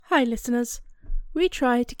Hi listeners. We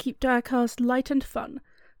try to keep Diacast light and fun,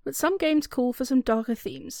 but some games call for some darker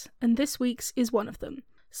themes, and this week's is one of them.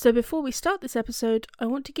 So before we start this episode, I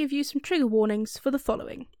want to give you some trigger warnings for the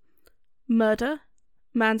following: murder,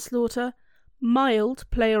 manslaughter, mild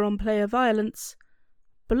player-on-player violence,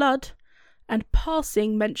 blood, and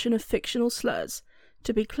passing mention of fictional slurs.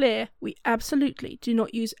 To be clear, we absolutely do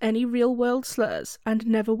not use any real-world slurs, and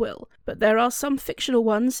never will, but there are some fictional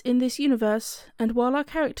ones in this universe, and while our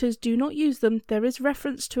characters do not use them, there is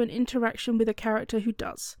reference to an interaction with a character who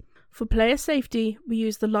does. For player safety, we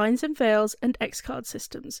use the Lines and Veils and X-Card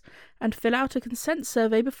systems, and fill out a consent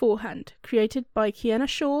survey beforehand, created by Kiana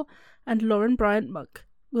Shaw and Lauren Bryant-Monk.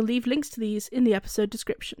 We'll leave links to these in the episode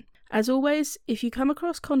description. As always, if you come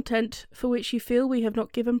across content for which you feel we have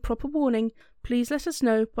not given proper warning, please let us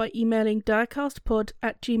know by emailing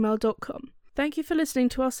diacastpod@gmail.com. Thank you for listening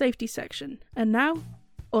to our safety section, and now,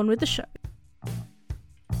 on with the show.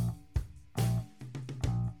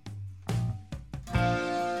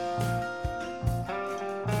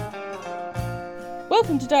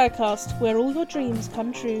 Welcome to Diacast, where all your dreams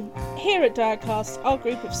come true. Here at Diacast, our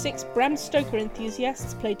group of 6 Bram Stoker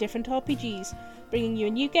enthusiasts play different RPGs, bringing you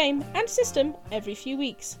a new game and system every few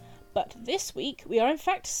weeks. But this week, we are in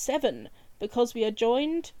fact 7, because we are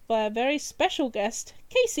joined by a very special guest,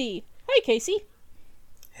 Casey. Hi, Casey.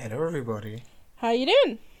 Hello, everybody. How you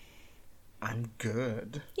doing? I'm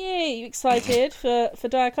good. Yay, you excited for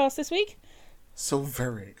Diacast this week? So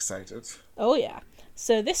very excited. Oh yeah.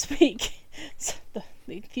 So this week, the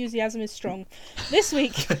enthusiasm is strong. This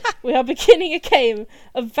week, we are beginning a game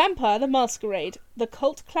of Vampire the Masquerade, the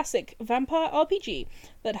cult classic vampire RPG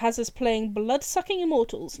that has us playing blood-sucking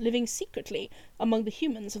immortals living secretly among the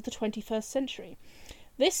humans of the 21st century.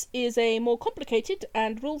 This is a more complicated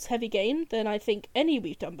and rules-heavy game than I think any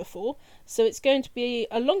we've done before, so it's going to be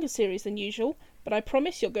a longer series than usual, but I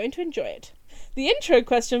promise you're going to enjoy it. The intro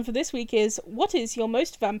question for this week is, what is your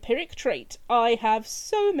most vampiric trait? I have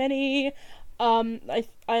so many. I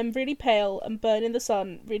am really pale and burn in the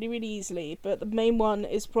sun really, really easily, but the main one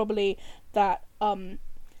is probably that when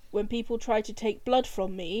people try to take blood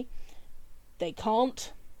from me, they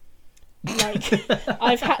can't. Like,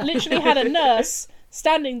 I've literally had a nurse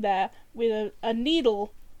standing there with a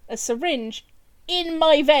needle, a syringe, in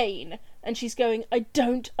my vein, and she's going, I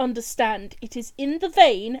don't understand. It is in the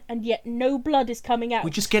vein, and yet no blood is coming out.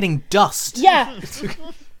 We're just getting dust. Yeah.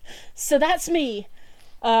 So that's me.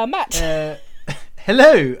 Matt.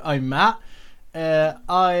 Hello, I'm Matt.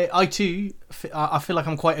 I too, I feel like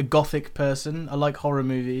I'm quite a gothic person. I like horror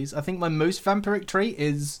movies. I think my most vampiric trait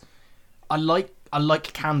is I like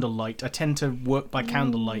candlelight. I tend to work by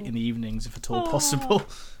candlelight in the evenings, if at all possible.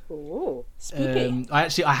 Ooh, spooky.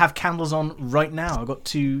 I have candles on right now. I've got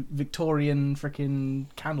 2 Victorian freaking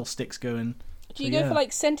candlesticks going. Do you go for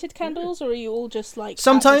like scented candles, or are you all just like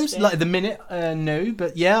sometimes, atmosphere? like at the minute, no,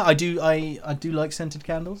 but yeah, I do like scented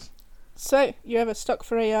candles. So, you ever stuck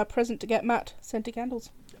for a present to get Matt scented candles?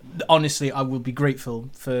 Honestly, I will be grateful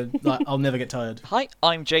for. Like, I'll never get tired. Hi,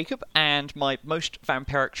 I'm Jacob, and my most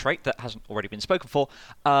vampiric trait that hasn't already been spoken for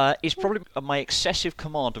is probably my excessive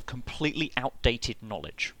command of completely outdated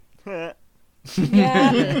knowledge. Yeah.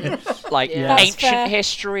 Like ancient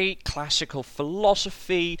history, classical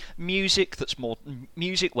philosophy, music that's more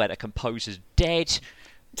music where the composer's dead.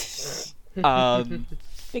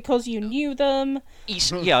 Because you knew them.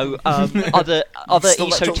 Other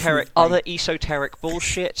esoteric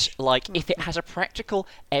bullshit. Like if it has a practical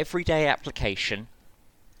everyday application,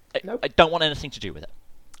 I don't want anything to do with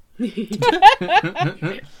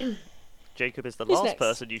it. Jacob is the Who's last next?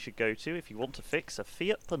 person you should go to if you want to fix a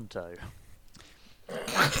Fiat Punto.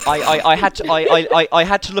 I had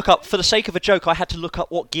to look up, for the sake of a joke, I had to look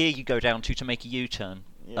up what gear you go down to make a U-turn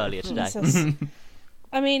earlier today. Jesus.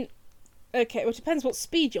 I mean, okay, well, it depends what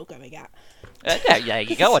speed you're going at. Yeah, there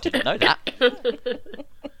you go. I didn't know that.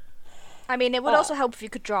 I mean, it would also help if you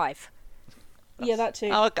could drive. Yeah, that too.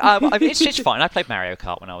 It's fine. I played Mario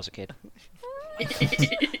Kart when I was a kid.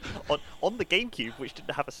 on the GameCube, which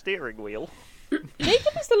didn't have a steering wheel.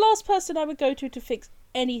 Jacob is the last person I would go to fix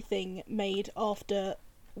anything made after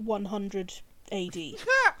 100 AD.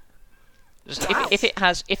 If it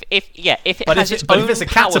has its But own if it's a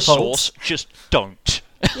power catapult- source, just don't.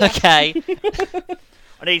 Okay.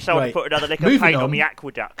 I need someone Right. to put another lick of Moving paint on. on the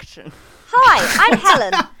aqueduct. Hi, I'm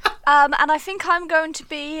Helen, and I think I'm going to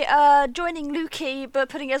be joining Lukey, but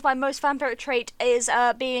putting it as my most vampiric trait is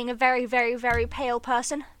being a very, very, very pale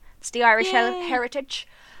person. It's the Irish heritage.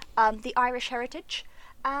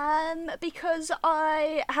 Because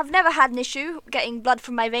I have never had an issue getting blood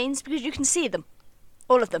from my veins because you can see them.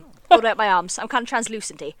 All of them. All the way up my arms. I'm kind of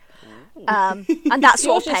translucent-y. And that's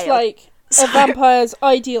You're all just pale. like a vampire's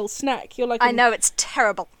ideal snack. You're like I know, it's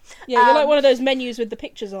terrible. Yeah, you're like one of those menus with the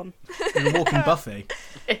pictures on. You're a walking buffet.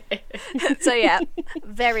 So yeah,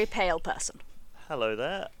 very pale person. Hello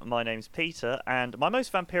there, my name's Peter, and my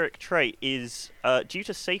most vampiric trait is, due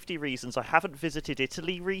to safety reasons, I haven't visited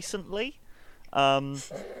Italy recently.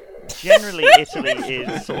 Generally, Italy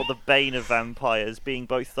is sort of the bane of vampires, being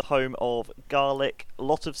both the home of garlic,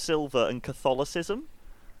 lot of silver, and Catholicism.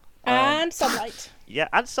 And sunlight. Yeah,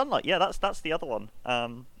 and sunlight. Yeah, that's the other one.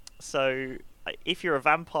 So if you're a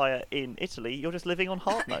vampire in Italy, you're just living on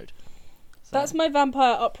hard mode. So, That's my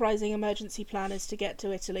vampire uprising emergency plan, is to get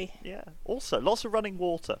to Italy. yeah. Also, lots of running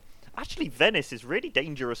water. Actually, Venice is really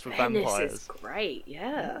dangerous for vampires. Venice is great,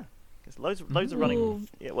 yeah. There's loads of running. Ooh.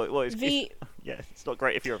 Yeah, well, it's not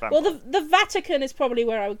great if you're a vampire. Well, the Vatican is probably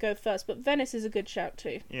where I would go first, but Venice is a good shout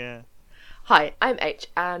too. Yeah. Hi, I'm H,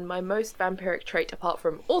 and my most vampiric trait, apart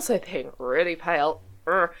from also being really pale,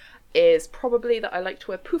 is probably that I like to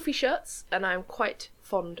wear poofy shirts, and I'm quite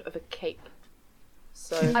fond of a cape.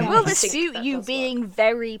 So I will think dispute that you does being work.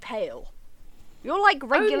 very pale. You're like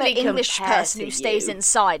regular Only English compared person to who stays you.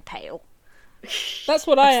 inside pale. That's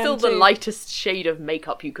what I am Still the too. lightest shade of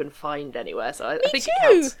makeup you can find anywhere, so I Me think too.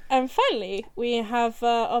 it counts. And finally, we have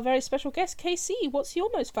our very special guest, KC. What's your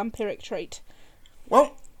most vampiric trait?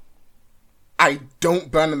 Well, I don't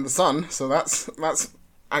burn in the sun, so that's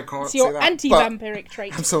I can't It's say your that. anti-vampiric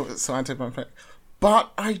trait. But I'm so anti-vampiric.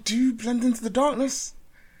 But I do blend into the darkness.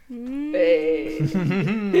 Hey.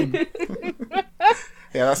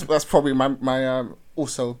 Yeah, that's probably my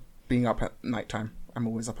also being up at nighttime. I'm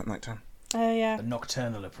always up at nighttime. Oh yeah. The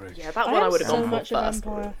nocturnal approach. Yeah, that I one I am would have so gone for much a first.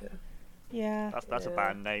 vampire. Yeah. That's a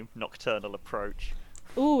band name. Nocturnal Approach.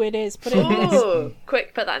 Ooh, it is. Put it in. Ooh,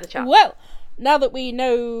 quick, put that in the chat. Well, now that we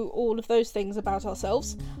know all of those things about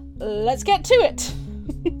ourselves, let's get to it.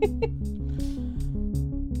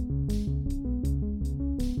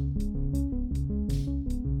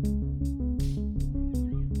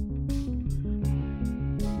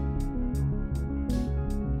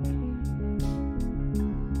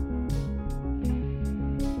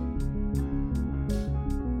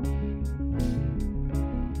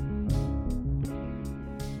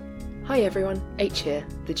 Hi everyone, H here,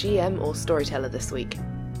 the GM or storyteller this week.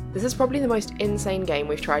 This is probably the most insane game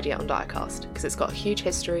we've tried yet on Diacast, because it's got a huge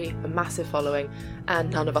history, a massive following,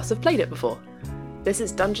 and none of us have played it before. This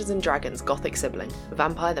is Dungeons & Dragons' Gothic sibling,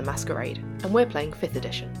 Vampire the Masquerade, and we're playing 5th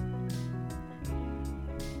edition.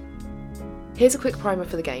 Here's a quick primer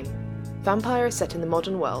for the game. Vampire is set in the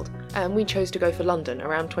modern world, and we chose to go for London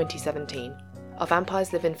around 2017. Our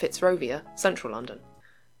vampires live in Fitzrovia, central London.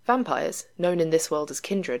 Vampires, known in this world as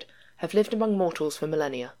kindred, have lived among mortals for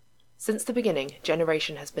millennia. Since the beginning,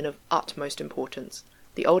 generation has been of utmost importance.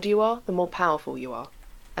 The older you are, the more powerful you are.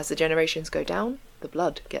 As the generations go down, the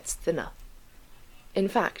blood gets thinner. In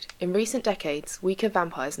fact, in recent decades, weaker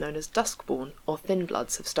vampires known as Duskborn or Thin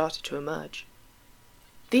Bloods have started to emerge.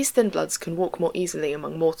 These Thin Bloods can walk more easily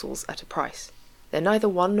among mortals at a price. They're neither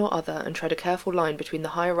one nor other and tread a careful line between the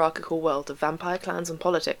hierarchical world of vampire clans and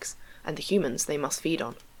politics and the humans they must feed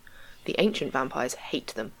on. The ancient vampires hate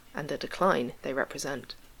them, and the decline they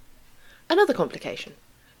represent. Another complication.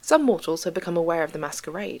 Some mortals have become aware of the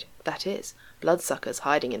masquerade, that is, bloodsuckers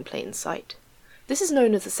hiding in plain sight. This is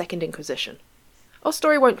known as the Second Inquisition. Our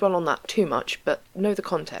story won't dwell on that too much, but know the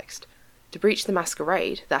context. To breach the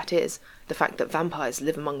masquerade, that is, the fact that vampires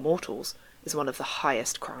live among mortals, is one of the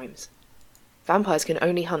highest crimes. Vampires can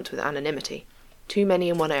only hunt with anonymity. Too many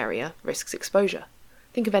in one area risks exposure.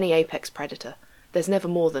 Think of any apex predator. There's never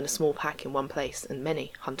more than a small pack in one place, and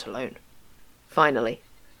many hunt alone. Finally,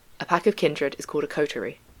 a pack of kindred is called a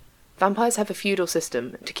coterie. Vampires have a feudal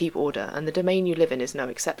system to keep order, and the domain you live in is no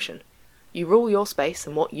exception. You rule your space,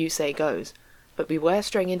 and what you say goes, but beware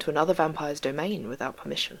straying into another vampire's domain without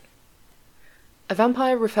permission. A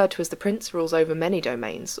vampire referred to as the prince rules over many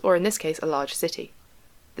domains, or in this case a large city.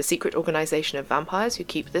 The secret organisation of vampires who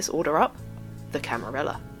keep this order up? The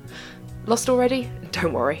Camarilla. Lost already?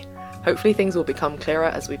 Don't worry. Hopefully things will become clearer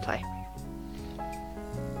as we play.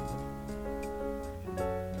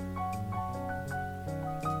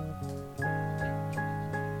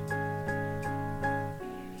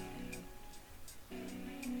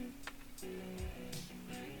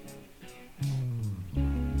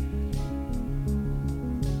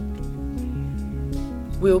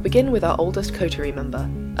 We will begin with our oldest coterie member,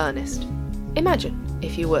 Ernest. Imagine,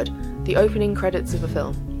 if you would, the opening credits of a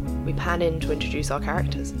film. We pan in to introduce our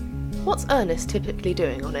characters. What's Ernest typically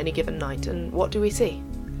doing on any given night, and what do we see?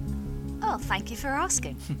 Oh, thank you for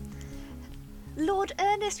asking. Lord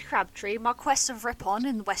Ernest Crabtree, Marquess of Ripon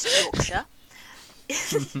in West Yorkshire,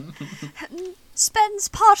 spends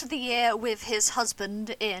part of the year with his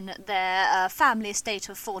husband in their family estate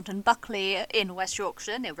of Thornton Buckley in West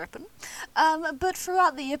Yorkshire, near Ripon, but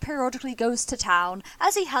throughout the year periodically goes to town,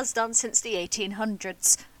 as he has done since the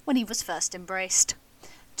 1800s, when he was first embraced,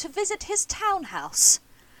 to visit his townhouse.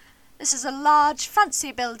 This is a large,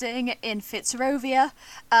 fancy building in Fitzrovia,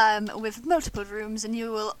 with multiple rooms, and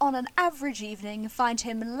you will, on an average evening, find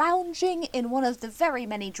him lounging in one of the very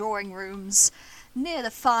many drawing rooms, near the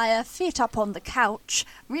fire, feet up on the couch,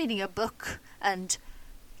 reading a book, and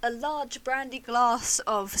a large brandy glass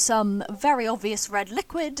of some very obvious red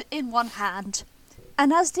liquid in one hand.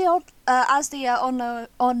 And as the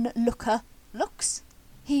onlooker looks,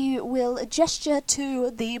 he will gesture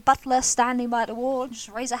to the butler standing by the wall, just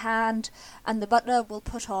raise a hand, and the butler will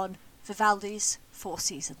put on Vivaldi's Four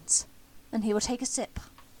Seasons. And he will take a sip,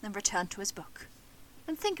 and return to his book,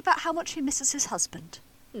 and think about how much he misses his husband,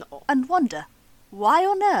 No. and wonder why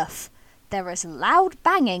on earth there is loud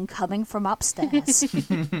banging coming from upstairs.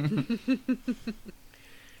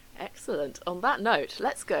 Excellent. On that note,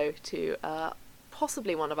 let's go to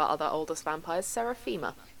possibly one of our other oldest vampires,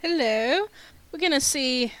 Seraphima. Hello. We're going to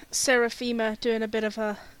see Seraphima doing a bit of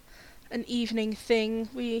an evening thing.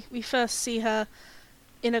 We first see her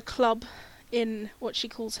in a club in what she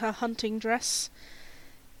calls her hunting dress.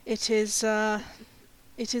 It is a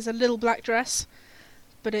little black dress,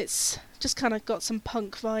 but it's just kind of got some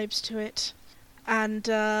punk vibes to it. And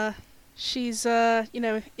she's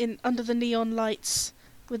in under the neon lights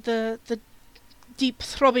with the deep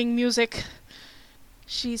throbbing music.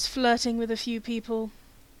 She's flirting with a few people,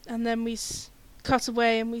 and then we cut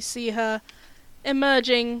away and we see her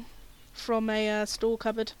emerging from a store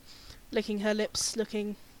cupboard, licking her lips,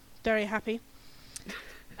 looking very happy.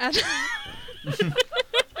 And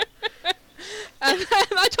and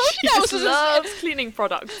I told you that was Loves cleaning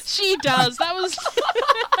products. she does. That was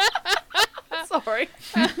Sorry.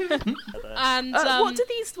 and What do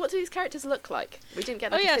these characters look like? We didn't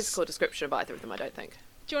get a yes. physical description of either of them, I don't think.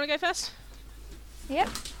 do you want to go first? Yep.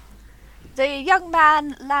 The young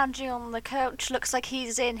man lounging on the couch looks like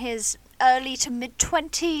he's in his early to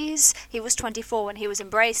mid-20s. He was 24 when he was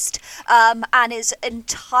embraced, and is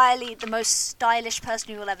entirely the most stylish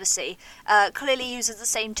person you will ever see. Clearly uses the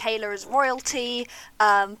same tailor as royalty,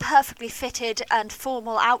 perfectly fitted and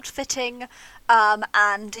formal outfitting,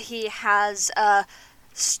 and he has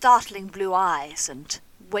startling blue eyes and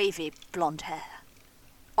wavy blonde hair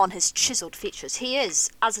on his chiselled features. He is,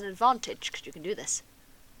 as an advantage, because you can do this,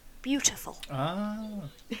 beautiful. Ah.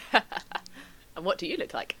 And what do you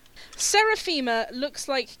look like? Seraphima looks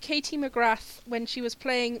like Katie McGrath when she was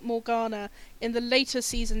playing Morgana in the later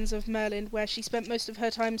seasons of Merlin, where she spent most of her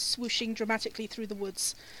time swooshing dramatically through the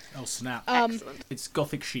woods. Oh snap! Excellent. It's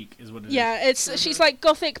gothic chic, is what it is. Yeah, she's like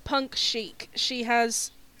gothic punk chic. She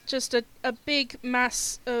has just a big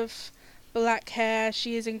mass of black hair.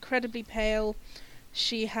 She is incredibly pale.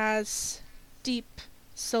 She has deep,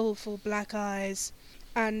 soulful black eyes,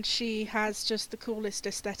 and she has just the coolest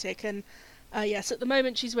aesthetic. And yes, at the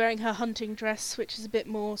moment she's wearing her hunting dress, which is a bit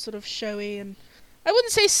more sort of showy, and I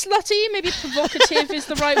wouldn't say slutty, maybe provocative is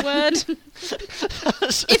the right word.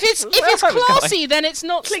 If it's classy, then it's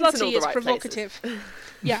not Clings in all slutty, the it's right provocative.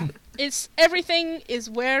 Yeah, it's everything is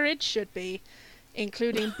where it should be,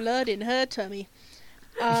 including blood in her tummy.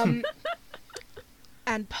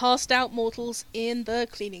 And passed out mortals in the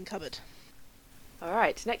cleaning cupboard.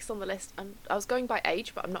 Alright, next on the list, I was going by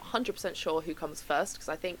age, but I'm not 100% sure who comes first, because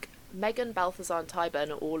I think Megan, Balthazar and Tyburn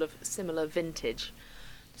are all of similar vintage.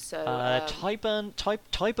 So,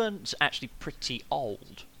 Tyburn's actually pretty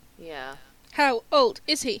old. yeah. How old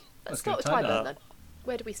is he? Let's Let's start go with Tyburn. Tyburn then.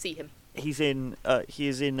 Where do we see him? He is in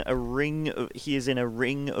a ring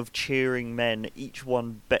of cheering men, each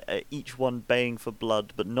one baying for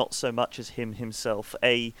blood, but not so much as him himself.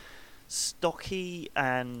 A stocky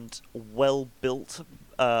and a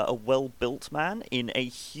well-built man in a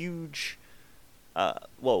huge,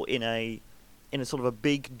 in a sort of a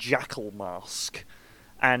big jackal mask,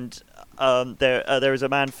 and there is a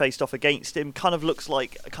man faced off against him. Kind of looks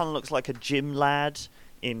like a gym lad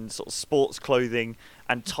in sort of sports clothing,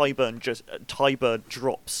 and Tyburn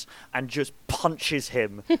drops and just punches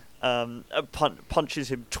him, punches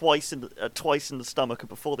him twice in the stomach, and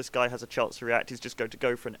before this guy has a chance to react, he's just going to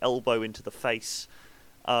go for an elbow into the face,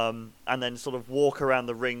 and then sort of walk around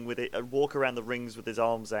the rings with his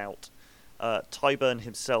arms out. Tyburn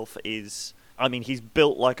himself is, I mean, he's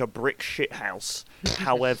built like a brick shithouse.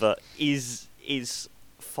 However, is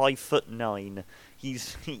 5'9".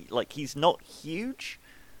 He's not huge.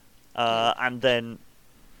 And then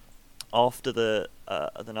after the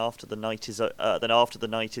night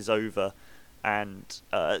is over, and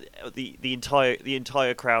the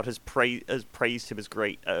entire crowd has praised him as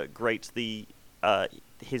great.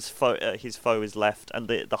 His foe is left, and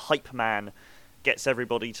the hype man gets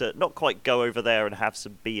everybody to not quite go over there and have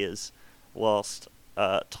some beers whilst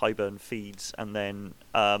Tyburn feeds, and then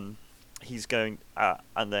he's going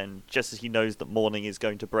and then just as he knows that morning is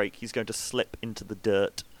going to break, he's going to slip into the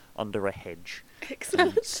dirt under a hedge and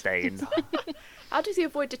Excellent. stay in. How does he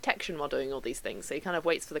avoid detection while doing all these things? So he kind of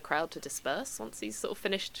waits for the crowd to disperse once he's sort of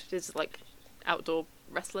finished his outdoor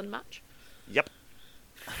wrestling match. Yep.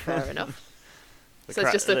 Fair enough. The So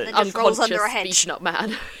it's just crowd- an And just rolls unconscious, under a hedge. beaten up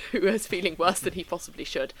man who is feeling worse than he possibly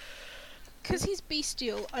should. Because he's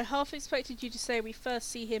bestial, I half expected you to say we first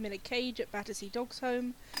see him in a cage at Battersea Dogs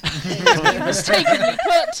Home. He's being mistakenly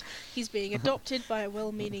put. He's being adopted by a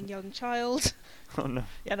well-meaning young child. Oh no.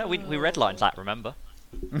 Yeah, no, we redlined that. Remember?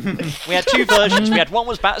 We had two versions. We had one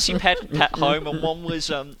was Battersea Pet Home, and one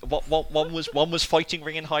was Fighting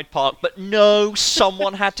Ring in Hyde Park. But no,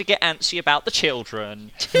 someone had to get antsy about the children.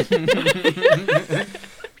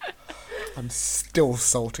 I'm still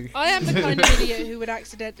salty. I am the kind of idiot who would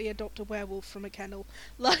accidentally adopt a werewolf from a kennel.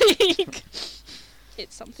 Like,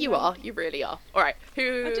 it's something. You are. You really are. All right.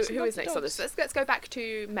 Who I just is love next on dogs. this? Let's go back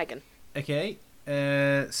to Megan. Okay,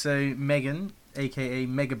 so Megan, aka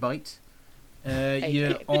Megabyte,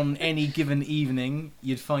 you on any given evening,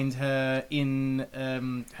 you'd find her in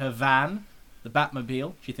her van, the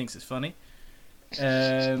Batmobile. She thinks it's funny.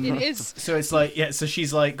 It is. So it's like, yeah, so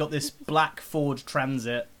she's like got this black Ford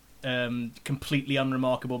Transit, completely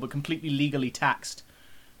unremarkable but completely legally taxed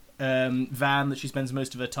van that she spends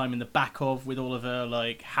most of her time in the back of, with all of her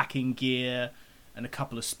like hacking gear and a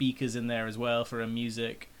couple of speakers in there as well for her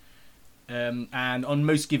music. And on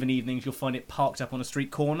most given evenings, you'll find it parked up on a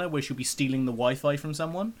street corner where she'll be stealing the Wi-Fi from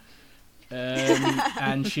someone.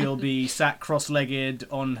 And she'll be sat cross-legged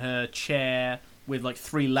on her chair with like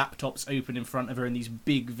 3 laptops open in front of her and these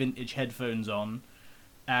big vintage headphones on.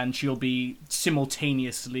 And she'll be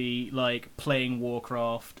simultaneously like playing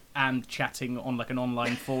Warcraft and chatting on like an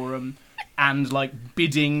online forum and like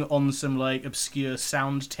bidding on some like obscure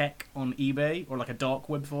sound tech on eBay or like a dark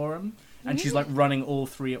web forum. And she's like running all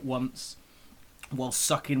 3 at once while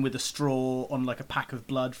sucking with a straw on like a pack of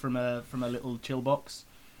blood from a little chill box.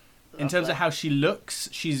 In terms of how she looks,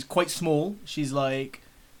 she's quite small. She's like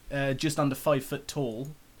just under 5 foot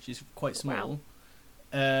tall. She's quite small.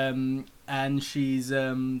 And she's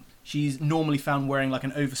normally found wearing like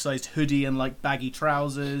an oversized hoodie and like baggy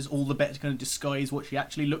trousers, all the better to kind of disguise what she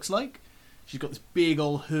actually looks like. She's got this big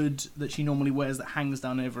old hood that she normally wears that hangs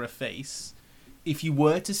down over her face. If you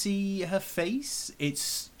were to see her face,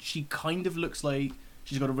 she kind of looks like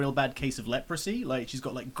she's got a real bad case of leprosy. Like she's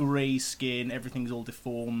got like grey skin, everything's all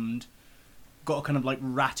deformed, got a kind of like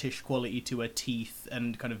ratish quality to her teeth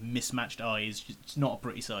and kind of mismatched eyes. It's not a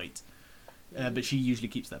pretty sight. But she usually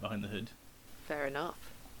keeps that behind the hood. Fair enough.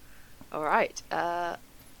 All right.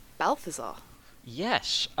 Balthazar.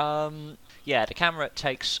 Yes. Yeah, the camera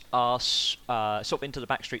takes us sort of into the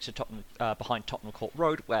back streets of Tottenham, behind Tottenham Court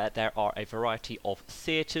Road, where there are a variety of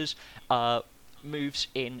theatres. Moves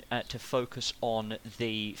in to focus on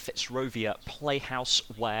the Fitzrovia Playhouse,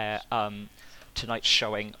 where tonight's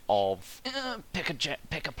showing of Pick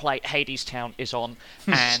a Play, Hadestown is on,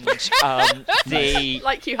 and the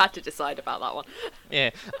Like you had to decide about that one.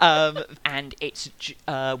 yeah, and it's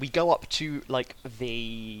we go up to like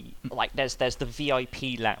there's the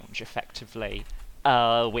VIP lounge effectively,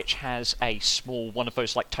 which has a small one of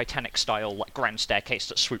those like Titanic style like grand staircase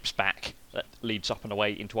that swoops back that leads up and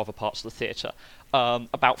away into other parts of the theatre.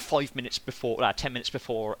 About 10 minutes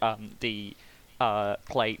before the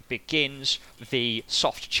play begins, the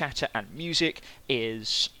soft chatter and music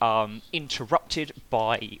is interrupted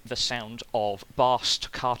by the sound of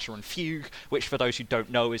Bast, Carter and Fugue, which for those who don't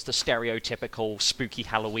know is the stereotypical spooky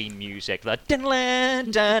Halloween music, the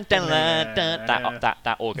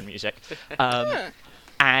that organ music.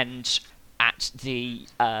 And at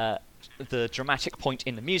the dramatic point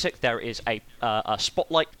in the music, there is a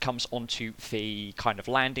spotlight comes onto the kind of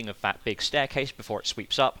landing of that big staircase before it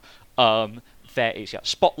sweeps up. There is a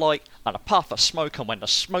spotlight and a puff of smoke, and when the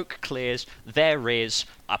smoke clears, there is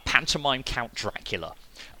a pantomime Count Dracula.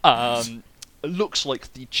 Looks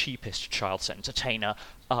like the cheapest child's entertainer.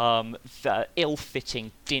 The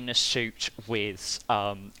ill-fitting dinner suit with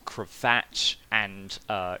cravat and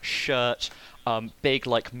shirt. Big,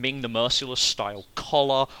 like, Ming the Merciless style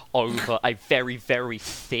collar over a very, very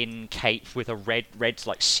thin cape with a red,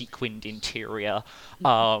 like, sequined interior.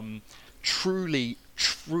 Truly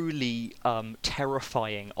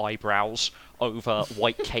terrifying eyebrows over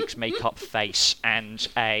White Cake's makeup face and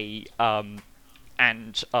a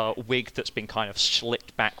and a wig that's been kind of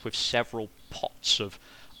slicked back with several pots of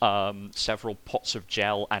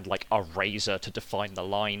gel and like a razor to define the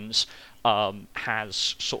lines.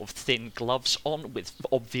 Has sort of thin gloves on with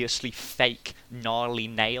obviously fake gnarly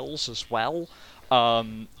nails as well.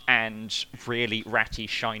 And really ratty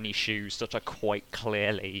shiny shoes that are quite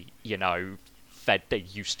clearly, they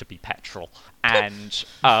used to be petrol, and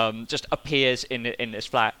just appears in this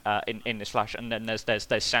flash, and then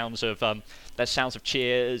there's sounds of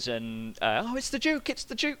cheers and it's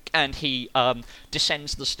the Duke, and he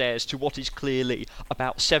descends the stairs to what is clearly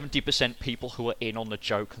about 70% people who are in on the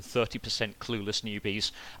joke and 30% clueless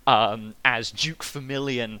newbies, as Duke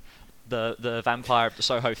Vermilion, the vampire of the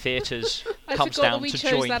Soho Theatres, comes down to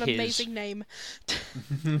join that his amazing name.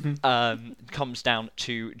 comes down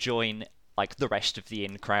to join like the rest of the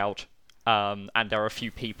in crowd. And there are a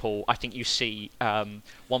few people. I think you see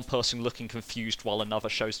one person looking confused while another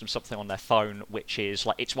shows them something on their phone, which is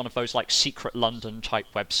like it's one of those like Secret London type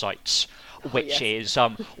websites, which is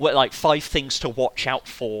like 5 things to watch out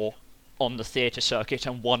for on the theatre circuit,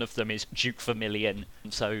 and one of them is Duke Vermilion.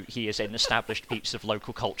 So he is an established piece of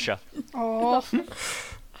local culture. Oh,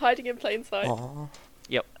 Hiding in plain sight. Aw.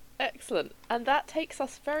 Yep. Excellent. And that takes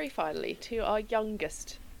us very finally to our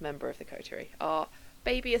youngest member of the coterie, our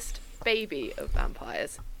babiest baby of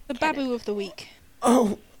vampires. the Kenneth. babu of the week.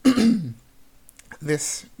 Oh,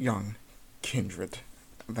 this young kindred,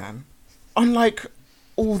 then, unlike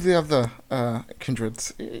all the other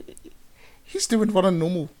kindreds, he's doing what a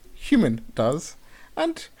normal human does,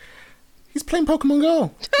 and he's playing Pokemon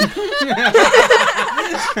Go. It's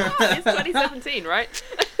 2017, right?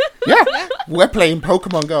 Yeah, we're playing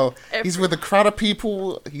Pokemon Go. He's with a crowd of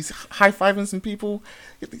people. He's high-fiving some people,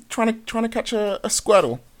 trying to catch a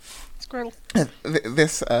Squirtle. Squirrel.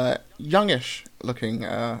 This youngish-looking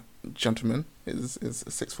gentleman is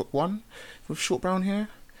 6'1", with short brown hair,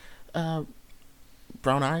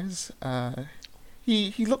 brown eyes.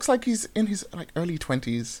 He looks like he's in his like early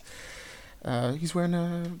 20s. He's wearing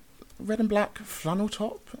a red and black flannel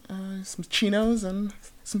top, some chinos, and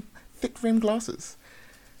some thick rimmed glasses.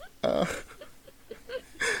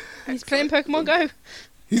 He's playing Pokemon Go.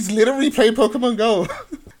 He's literally playing Pokemon Go.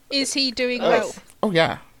 Is he doing well? Oh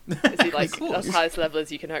yeah. Is he like as highest level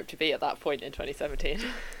as you can hope to be at that point in 2017?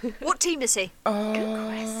 What team is he?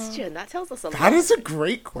 Question. That tells us a lot. That is a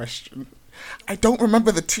great question. I don't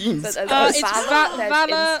remember the teams. So there's it's Valor, there's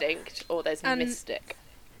Valor Instinct, or there's and- Mystic.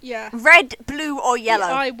 Yeah. Red, blue, or yellow?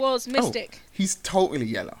 I was Mystic. He's totally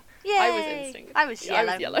yellow. Yay! I was Instinct. I was Yeah, yellow.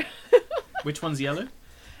 I was yellow. Which one's yellow?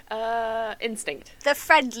 Instinct. The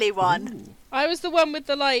friendly one. I was the one with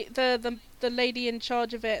the like the lady in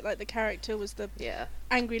charge of it. Like the character was the Yeah.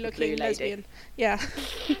 angry-looking blue lady. lesbian. Yeah.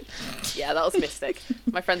 Yeah, that was Mystic.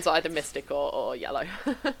 My friends are either Mystic or yellow.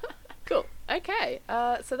 Cool. Okay.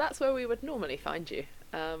 So that's where we would normally find you.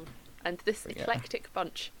 And this eclectic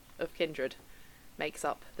bunch of kindred makes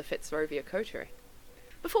up the Fitzrovia coterie.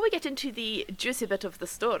 Before we get into the juicy bit of the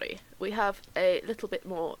story, we have a little bit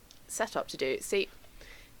more setup to do. See,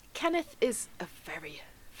 Kenneth is a very,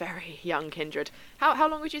 very young kindred. How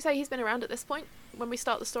long would you say he's been around at this point when we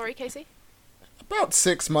start the story, Casey? About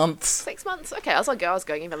 6 months. 6 months? Okay, I was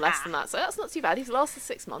going even less than that, so that's not too bad. He's lasted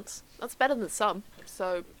 6 months. That's better than some.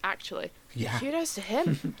 So, actually, Yeah. kudos to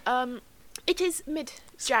him. It is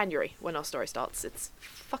mid-January when our story starts. It's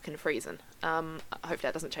fucking freezing. Hopefully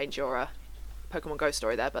that doesn't change your Pokemon Go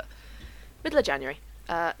story there, but middle of January.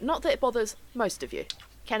 Not that it bothers most of you.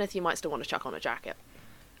 Kenneth, you might still want to chuck on a jacket.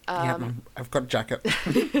 Yeah, I've got a jacket.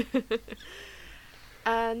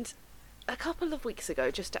 And a couple of weeks ago,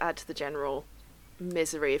 just to add to the general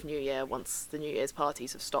misery of New Year once the New Year's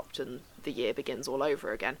parties have stopped and the year begins all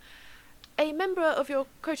over again, a member of your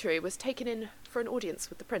coterie was taken in for an audience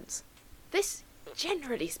with the prince. This,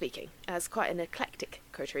 generally speaking, as quite an eclectic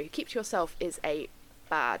coterie, keep to yourself is a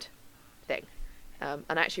bad thing. And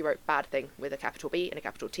I actually wrote bad thing with a capital B and a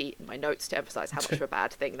capital T in my notes to emphasise how much of a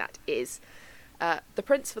bad thing that is. The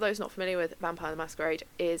Prince, for those not familiar with Vampire the Masquerade,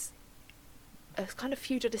 is a kind of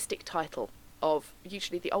feudalistic title of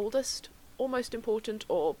usually the oldest, or most important,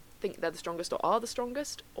 or think they're the strongest, or are the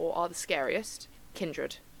strongest, or are the scariest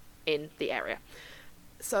kindred in the area.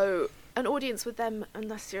 So an audience with them,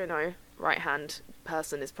 unless you're right-hand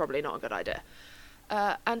person, is probably not a good idea.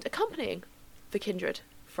 And accompanying the kindred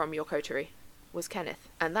from your coterie was Kenneth,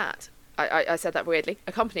 and that, I said that weirdly,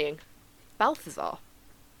 accompanying Balthazar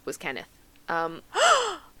was Kenneth.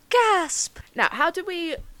 Gasp! Now, how do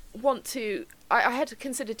we want to... I had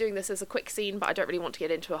considered doing this as a quick scene, but I don't really want to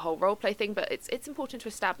get into a whole roleplay thing, but it's important to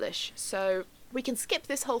establish. So we can skip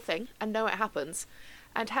this whole thing and know it happens,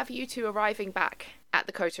 and have you two arriving back at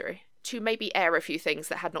the coterie to maybe air a few things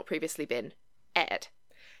that had not previously been aired.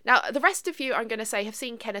 Now, the rest of you, I'm going to say, have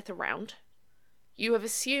seen Kenneth around. You have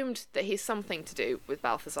assumed that he's something to do with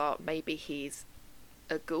Balthazar. Maybe he's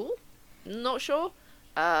a ghoul? Not sure.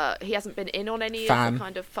 He hasn't been in on any of the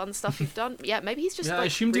kind of fun stuff you've done. Yeah, maybe he's just I like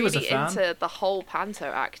assumed he was really a fan. into the whole panto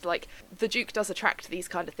act. Like, the Duke does attract these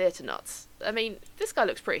kind of theatre nuts. I mean, this guy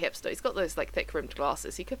looks pretty hipster. He's got those like thick rimmed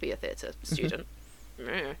glasses. He could be a theatre student.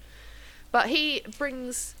 But he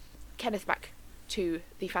brings Kenneth back to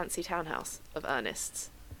the fancy townhouse of Ernest's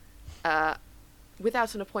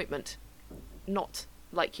without an appointment. Not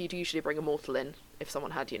like you'd usually bring a mortal in if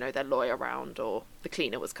someone had, their lawyer around or the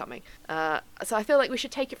cleaner was coming. So I feel like we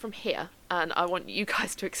should take it from here, and I want you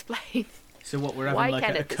guys to explain. So what, we're why having like a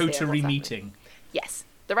Kenneth is here, coterie what's meeting? Yes.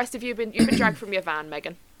 The rest of you you've been dragged from your van,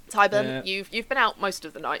 Megan. Tyburn, you've been out most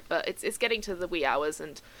of the night, but it's getting to the wee hours,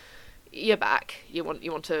 and you're back. You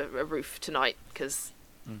want a roof tonight because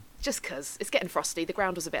it's getting frosty. The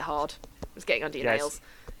ground was a bit hard. It was getting under your nails.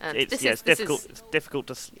 And It's difficult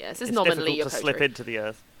to this is nominally your slip coterie. into the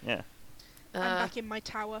earth. Yeah. I'm back in my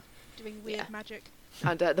tower doing weird magic.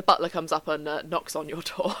 And the butler comes up and knocks on your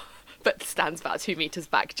door, but stands about 2 meters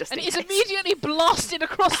back just And in is case. immediately blasted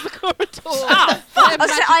across the corridor.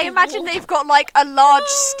 I imagine they've got like a large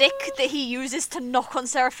stick that he uses to knock on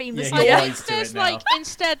Seraphima's Yeah, door. he I blinds think to there's it now.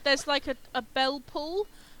 instead there's like a bell pull,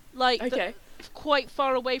 like Okay. quite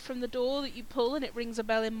far away from the door that you pull and it rings a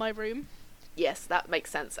bell in my room. Yes, that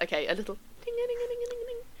makes sense. Okay, a little ding ding ding ding ding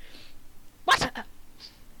ding. What?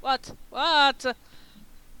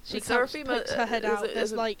 She But comes, Seraphima, pokes her head is out. it- There's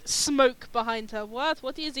is it- like smoke behind her. What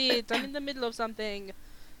is it? I'm in the middle of something.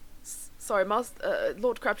 Sorry,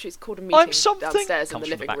 Lord Crabtree's called a meeting I'm something. downstairs in Comes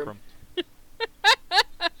the from living the back room.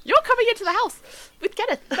 room. You're coming into the house with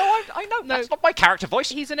Kenneth. No, I know. No. That's not my character voice.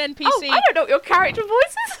 He's an NPC. Oh, I don't know what your character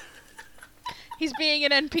voice is. He's being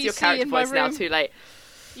an Your NPC character in my voice now room. too late.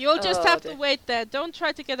 You'll just Oh, have dear. to wait there. Don't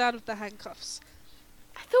try to get out of the handcuffs.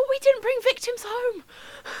 I thought we didn't bring victims home.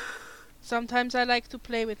 Sometimes I like to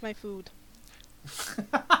play with my food.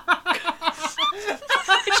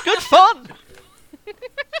 It's good fun.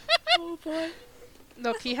 Oh boy.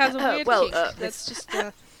 Look, he has a weird well, kink. That's just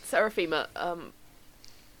Seraphima,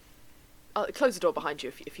 I'll close the door behind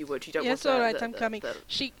you if you would. You don't yes, want all right, the- I'm the- coming. the-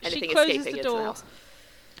 She anything closes escaping the into the door house.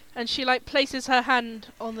 and she like places her hand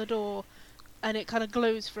on the door, and it kind of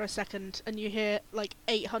glows for a second, and you hear like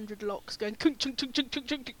 800 locks going chunk chunk chunk chunk chunk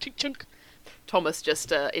chunk chunk chunk. Thomas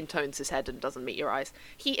just intones his head and doesn't meet your eyes.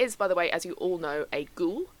 He is, by the way, as you all know, a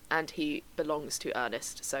ghoul, and he belongs to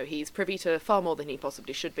Ernest, so he's privy to far more than he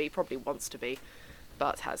possibly should be, probably wants to be,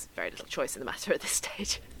 but has very little choice in the matter at this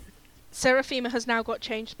stage. Seraphima has now got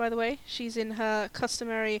changed, by the way. She's in her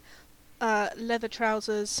customary leather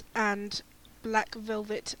trousers and black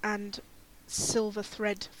velvet and silver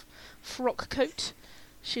thread frock coat.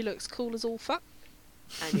 She looks cool as all fuck.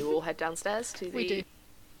 And you all head downstairs to We do. the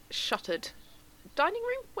shuttered dining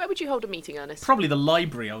room? Where would you hold a meeting, Ernest? Probably the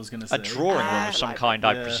library, I was going to say. A drawing room of some like- kind,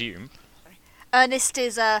 I yeah. presume. Ernest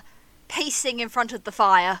is pacing in front of the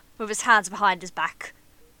fire with his hands behind his back.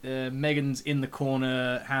 Megan's in the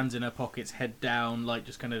corner, hands in her pockets, head down, like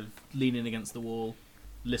just kind of leaning against the wall,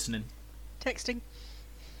 listening. Texting.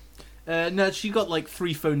 No, she got like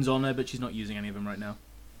 3 phones on her, but she's not using any of them right now.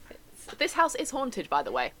 This house is haunted, by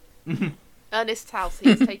the way. Ernest's house,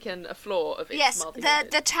 he's taken a floor of its Yes,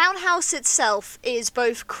 multi-haunted. the townhouse itself is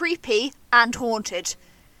both creepy and haunted.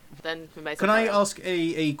 Then we may as Can well I carry on. ask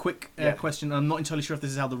a quick question? I'm not entirely sure if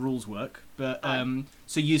this is how the rules work, but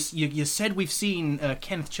so you said we've seen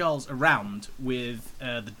Kenneth Charles around with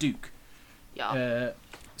the Duke. Yeah.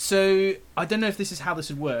 So I don't know if this is how this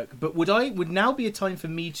would work, but would now be a time for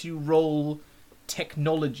me to roll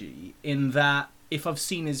technology in that if I've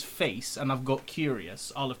seen his face and I've got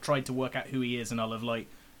curious, I'll have tried to work out who he is and I'll have like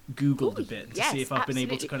Googled a Ooh, bit to yes, see if I've been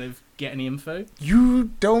able to absolutely. kind of get any info.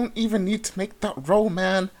 You don't even need to make that roll,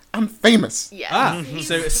 man. I'm famous. Yeah.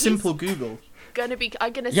 So a simple Google.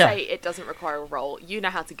 I'm gonna Yeah. say it doesn't require a roll. You know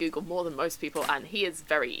how to Google more than most people, and he is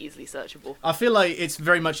very easily searchable. I feel like it's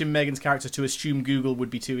very much in Megan's character to assume Google would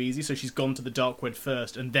be too easy, so she's gone to the dark web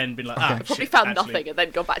first and then been like, Probably shit, found actually. nothing and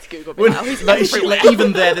then gone back to Google. When- Now he's like, everywhere.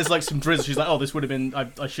 even there's like some drizzle. She's like, oh, this would have been.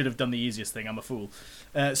 I should have done the easiest thing. I'm a fool.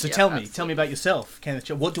 So Yeah, tell me absolutely. about yourself, Kenneth.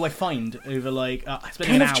 What do I find over like? It's been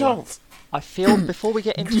an Kenneth hour. Charles. I feel, before we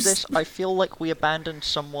get into this, I feel like we abandoned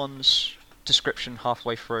someone's description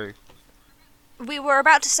halfway through. We were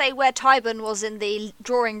about to say where Tyburn was in the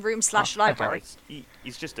drawing room / library.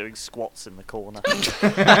 He's just doing squats in the corner.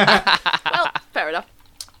 Well, fair enough.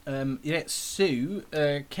 Yeah. So,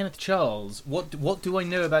 Kenneth Charles, what do I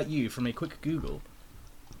know about you from a quick Google?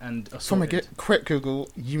 and From a assorted. quick Google,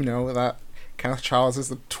 you know that Kenneth Charles is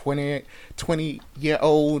the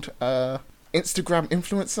 20-year-old Instagram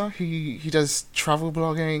influencer. He does travel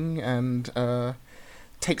blogging and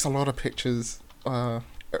takes a lot of pictures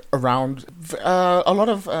around a lot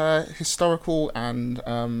of historical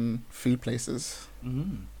and food places.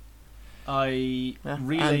 Mm. I Yeah,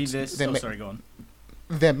 relay and this. there Oh, may- sorry, go on.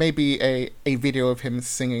 There may be a video of him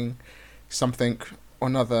singing something or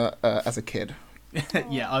another as a kid.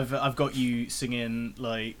 Yeah, I've got you singing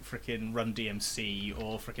like freaking Run DMC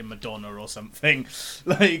or freaking Madonna or something,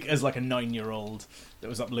 like as like a 9-year-old that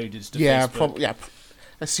was uploaded to Yeah, Facebook. probably. Yeah,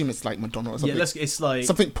 I assume it's like Madonna or something. Yeah, it's like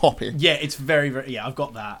something poppy. yeah, it's very very yeah. I've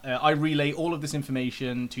got that. I relay all of this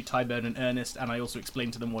information to Tyburn and Ernest, and I also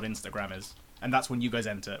explain to them what Instagram is, and that's when you guys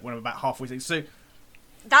enter. When I'm about halfway through. So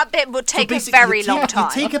That bit would take a basically very you long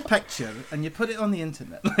time. You take a picture and you put it on the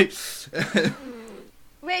internet.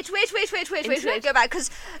 Like, Wait, go back,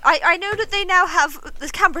 because I know that they now have, the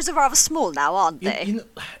cameras are rather small now, aren't they? you know,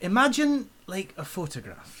 imagine like a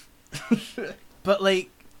photograph, but you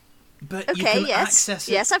Okay, can yes. access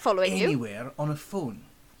it Yes, I'm following you. anywhere on a phone.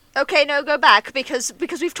 Okay, no, go back, because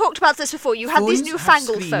we've talked about this before. You have these Phones have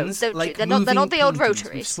newfangled screens phones, don't like you? They're not moving the old paintings. We've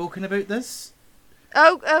rotaries. spoken about this.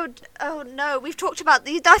 Oh no, we've talked about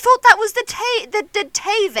the. I thought that was the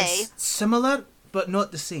Tave. It's similar, but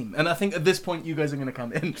not the same. And I think at this point, you guys are going to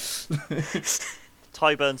come in.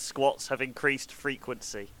 Tyburn squats have increased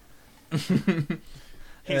frequency.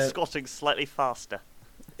 He's squatting slightly faster.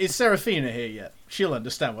 Is Seraphina here yet? She'll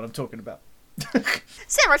understand what I'm talking about.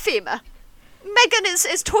 Seraphima. Megan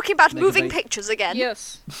is talking about Megan, moving mate. pictures again.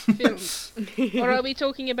 Yes, films. Or are we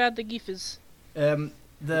talking about the GIFs?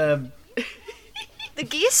 The The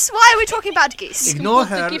geese? Why are we talking about geese? ignore Put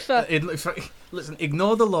the her. giffer. Listen,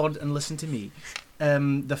 ignore the Lord and listen to me.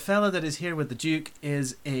 The fella that is here with the Duke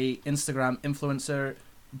is a Instagram influencer.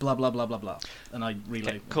 Blah blah blah blah blah. And I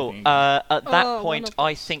relay. Okay, cool. everything. At that Oh, point, one of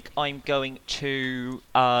I think I'm going to.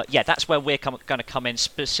 Yeah, that's where we're going to come in.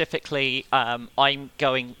 Specifically, I'm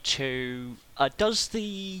going to. Does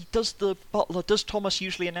the butler? Does Thomas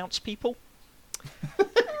usually announce people?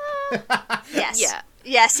 Yes. Yeah.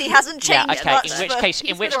 Yes, he hasn't Yeah. changed Okay. much. In which but case,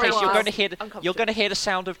 he's been around you're a going to while. hear Uncomfortable. the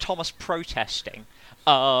sound of Thomas protesting.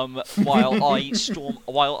 While I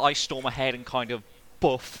storm ahead and kind of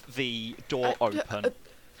buff the door open.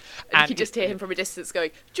 And you just hear him from a distance going,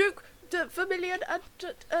 Duke, Vermilion, and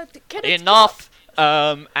Kenneth. Enough.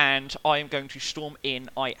 And I am going to storm in.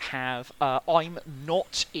 I have. I'm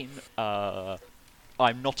not in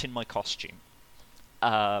my costume.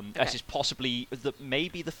 This is possibly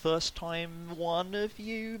maybe the first time one of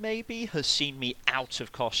you maybe has seen me out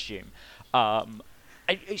of costume.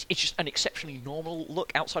 It's just an exceptionally normal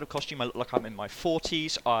look outside of costume. I look like I'm in my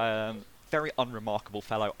 40s. Very unremarkable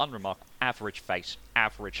fellow, average face,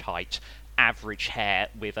 average height, average hair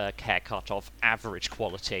with a haircut of average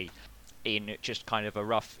quality, in just kind of a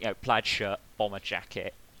rough, plaid shirt, bomber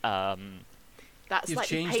jacket. That's You've like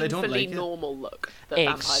the changed, I don't painfully like it. normal look that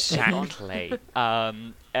vampires take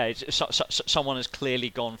on. Exactly. Someone has clearly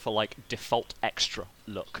gone for like default extra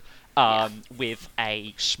look, with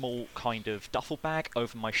a small kind of duffel bag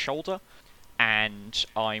over my shoulder. And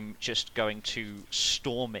I'm just going to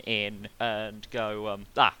storm in and go,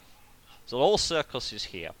 so all circus is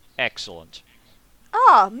here. Excellent.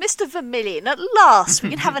 Ah, Mr. Vermilion, at last we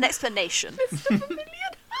can have an explanation. Mr. Vermilion?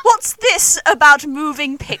 What's this about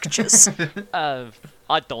moving pictures?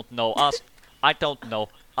 I don't know. I don't know.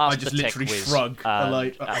 I Ask just the tech literally whiz. shrug.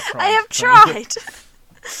 I I have tried.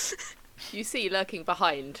 You see lurking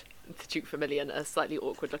behind the Duke Vermilion a slightly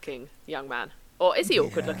awkward-looking young man. Or is he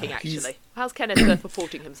awkward-looking, he's- actually? How's Kenneth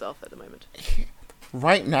purporting himself at the moment?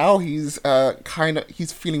 Right now, he's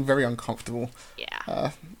he's feeling very uncomfortable.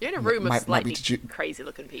 Yeah. You're in a room of might slightly be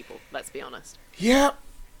crazy-looking people, let's be honest. Yeah,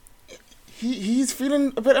 he's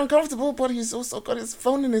feeling a bit uncomfortable, but he's also got his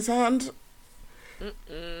phone in his hand.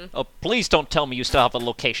 Oh, please don't tell me you still have a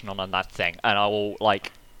location on that thing, and I will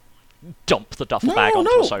dump the duffel bag onto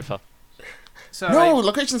no. the sofa. Sorry, No,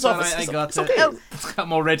 location's off. sorry, I got It's it. okay. Oh.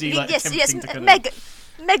 I'm already yes, attempting to kind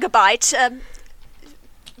of... Megabyte,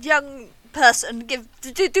 young person,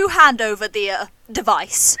 do hand over the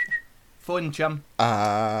device. Phone chum.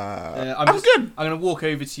 I'm I'm good. I'm gonna walk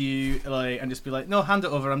over to you and just be like, no, hand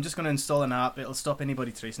it over. I'm just gonna install an app. It'll stop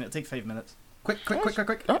anybody tracing it. It'll take 5 minutes. Quick.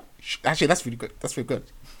 Oh, actually, that's really good. That's really good.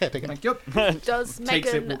 Yeah, take it. Thank you. Does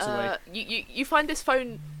Takes it, Megan, walks away. you find this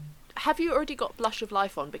phone... Have you already got Blush of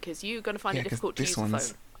Life on? Because you're going to find Yeah, it 'cause difficult to this use the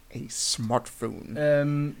one's phone. a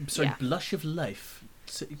smartphone. Sorry, Yeah. Blush of Life.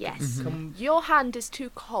 So, Yes. come- Your hand is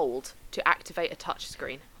too cold to activate a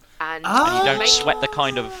touchscreen. And Ah! And you don't make- sweat the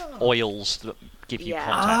kind of oils that give you Yeah.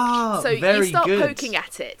 contact. Ah, So very you start good. poking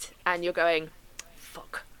at it, and you're going,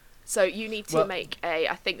 fuck. So you need to Well- make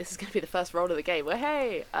I think this is going to be the first roll of the game,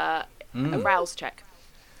 a rouse check.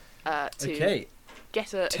 To Okay,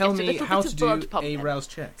 get a tell get a me little how bit to of blood do a pumping. rouse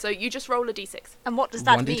check. So you just roll a d6. And what does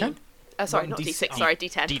that 1d10? mean? Sorry, One not D6. d6, sorry,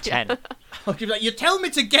 d10. D10. Oh, you're like, you tell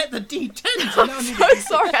me to get the D10. So now I need So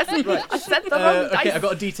sorry, I said the wrong okay, dice. I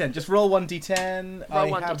got a D10. Just roll one D10. Roll I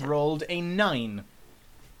one have D10. rolled a 9.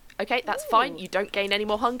 Okay, that's fine. You don't gain any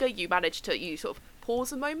more hunger. You manage to sort of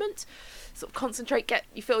pause a moment, sort of concentrate,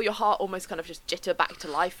 you feel your heart almost kind of just jitter back to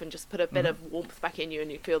life, and just put a bit of warmth back in you,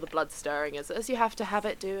 and you feel the blood stirring as you have to have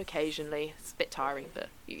it do occasionally. It's a bit tiring, but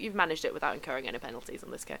you've managed it without incurring any penalties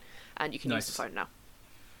on this game, and you can use Nice. the phone now.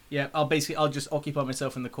 Yeah, I'll just occupy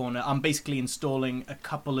myself in the corner. I'm basically installing a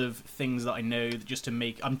couple of things that I know just to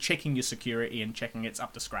make. I'm checking your security and checking it's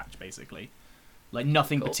up to scratch, basically. Like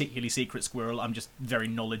nothing Cool. particularly secret squirrel. I'm just very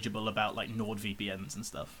knowledgeable about like NordVPNs and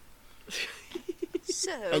stuff.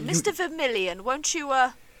 So, you- Mr. Vermilion, won't you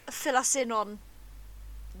fill us in on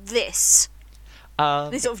this?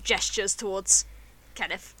 These sort of gestures towards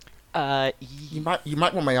Kenneth. You might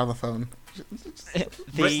want my other phone.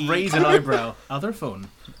 Raise an eyebrow. Other phone.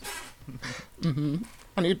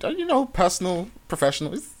 I need, personal,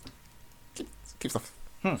 professional. Keep stuff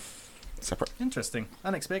separate. Interesting.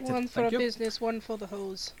 Unexpected. One for Thank a you. business, one for the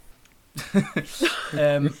hose.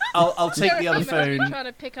 I'll take the other Sorry, I'm phone. trying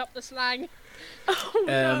to pick up the slang.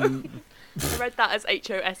 I read that as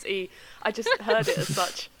HOSE. I just heard it as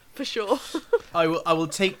such, for sure. I will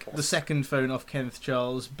take the second phone off Kenneth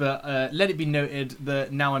Charles, but let it be noted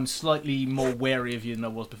that now I'm slightly more wary of you than I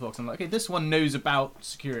was before. 'Cause I'm like, okay, this one knows about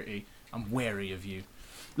security. I'm wary of you.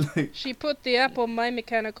 She put the app on my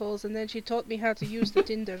mechanicals, and then she taught me how to use the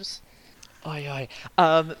Tinders. Aye,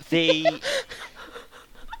 aye.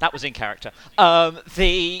 That was in character.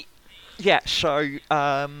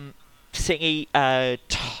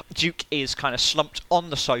 Duke is kind of slumped on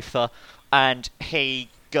the sofa, and he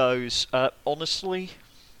goes, honestly,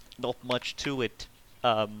 not much to it.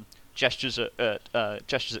 Gestures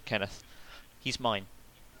at Kenneth. He's mine.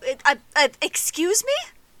 Excuse me?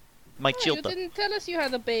 My Oh, you Gilda. didn't tell us you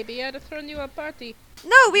had a baby. I'd have thrown you a party.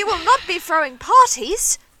 No, we will not be throwing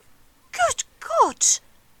parties. Good God.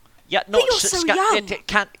 Yeah, no, But you're so young.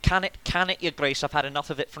 Can it, Your Grace? I've had enough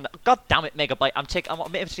of it from. God damn it, Megabyte!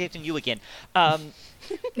 I'm imitating you again.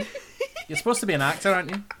 You're supposed to be an actor, aren't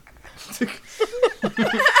you?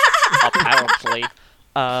 Apparently,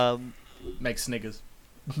 Meg Sniggers.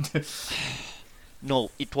 no,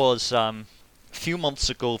 it was few months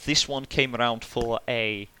ago. This one came around for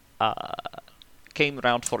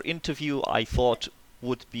interview. I thought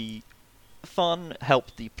would be fun,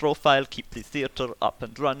 help the profile, keep the theatre up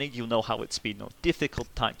and running. You know how it's been on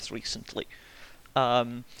difficult times recently.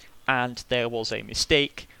 And there was a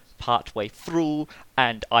mistake partway through,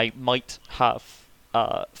 and I might have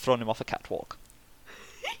thrown him off a catwalk.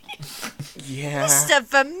 Yeah, Mr.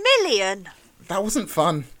 Vermilion. that wasn't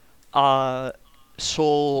fun.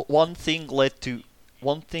 So one thing led to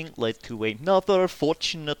another.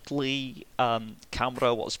 Fortunately,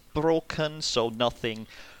 camera was broken, so nothing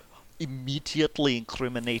immediately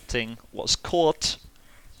incriminating was caught.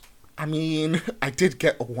 I mean, I did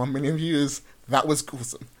get 1 million views. That was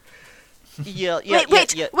awesome.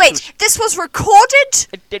 Wait, this was recorded?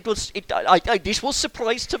 This was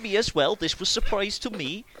surprise to me as well. This was surprise to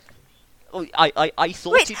me. I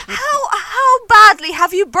thought Wait, it would. how badly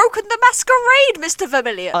have you broken the masquerade, Mr.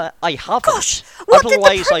 Vermilion? I haven't. Gosh, what did the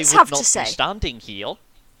Otherwise, prince I would have not to say? be standing here.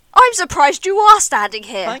 I'm surprised you are standing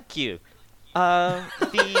here. Thank you. I'm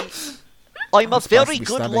I'm a surprised very to be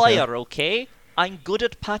good standing liar, okay? I'm good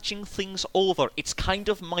at patching things over. It's kind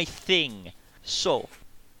of my thing. So,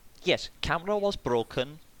 yes, camera was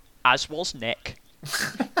broken, as was neck.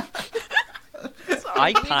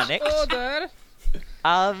 I panicked. Order.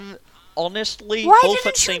 Honestly, Why both at didn't the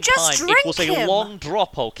you same just time. It was a drink him? long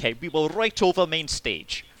drop, okay? We were right over main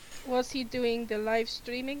stage. Was he doing the live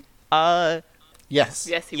streaming? Yes.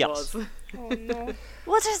 Yes, he Yes. was. Oh no.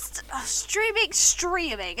 What is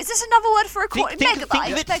streaming? Is this another word for recording?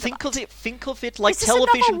 Megabyte. Think of it like Is this another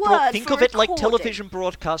television. word Think for of it like recording? television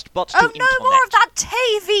broadcast, but to Oh, internet. no more of that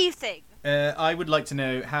TV thing. I would like to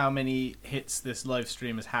know how many hits this live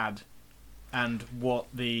stream has had, and what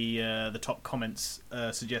the top comments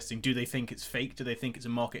suggesting. Do they think it's fake? Do they think it's a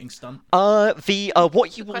marketing stunt?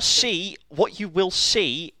 What you will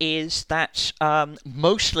see is that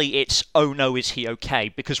mostly it's oh no, is he okay?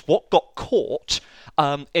 Because what got caught,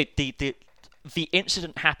 the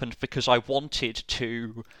incident happened because I wanted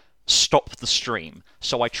to stop the stream.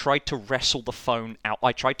 So I tried to wrestle the phone out.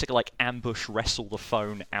 I tried to like ambush wrestle the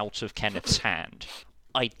phone out of Kenneth's hand.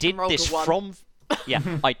 I did rolled this a one. from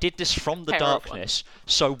I did this from the Pair of darkness.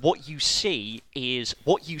 So what you see is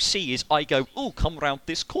I go, "Ooh, come round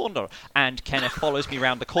this corner," and Kenneth follows me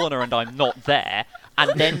round the corner, and I'm not there.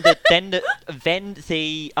 And then the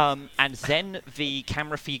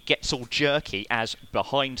camera feed gets all jerky as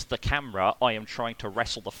behind the camera I am trying to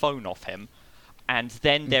wrestle the phone off him, and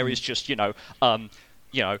then there is just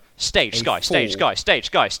stage guy,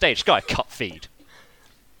 cut feed.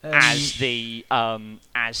 As the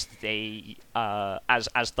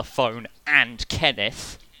phone and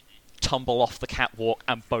Kenneth tumble off the catwalk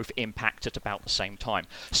and both impact at about the same time.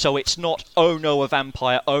 So it's not, oh no, a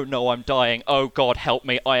vampire, oh no, I'm dying, oh god, help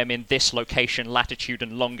me, I am in this location, latitude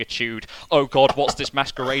and longitude, oh god, what's this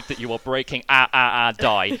masquerade that you are breaking,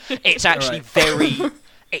 die. It's actually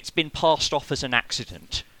it's been passed off as an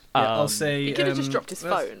accident. I'll say... He could have just dropped his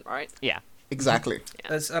phone, right? Yeah. Exactly.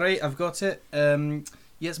 That's alright, I've got it.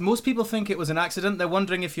 Yes, most people think it was an accident. They're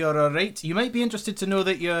wondering if you're alright. You might be interested to know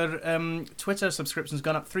that your Twitter subscription's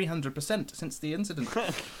gone up 300% since the incident.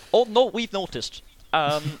 Oh no, we've noticed.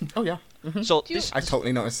 Oh yeah. So I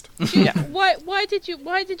totally noticed. Why did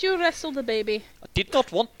you wrestle the baby? did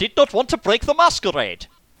not want to break the masquerade.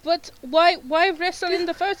 But why wrestle in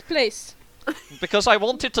the first place? Because I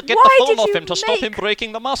wanted to get Why the phone did off you him to stop him make-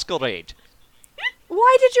 breaking the masquerade.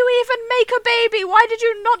 Why did you even make a baby? Why did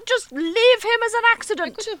you not just leave him as an I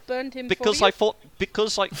accident? could have burned him Because for you. I thought,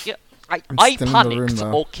 I I'm still in the room, panicked,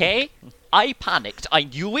 though. okay? I panicked. I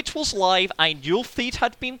knew it was live. I knew feet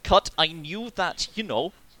had been cut. I knew that,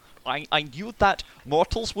 I knew that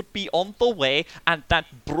mortals would be on the way, and that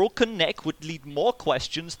broken neck would lead more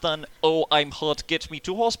questions than, oh, I'm hurt, get me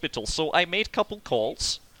to hospital. So I made couple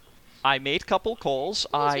calls. Was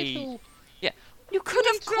it who? You could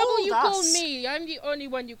In have trouble, called you us. call me. I'm the only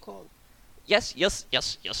one you call. Yes.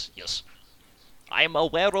 I am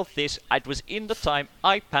aware of this. It was in the time.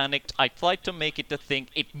 I panicked. I tried to make it a thing.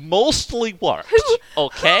 It mostly worked.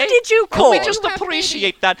 Okay? Who did you Can call? we just You have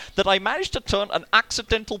appreciate that I managed to turn an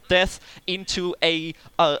accidental death into a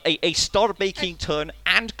star-making turn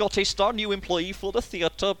and got a star new employee for the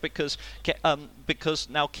theater because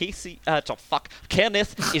now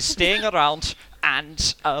Kenneth is staying around.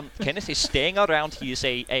 And Kenneth is staying around. He is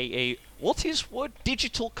a what is word?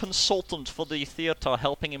 Digital consultant for the theatre,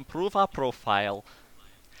 helping improve our profile.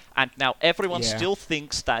 And now everyone Yeah. still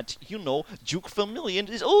thinks that, Duke Vermilion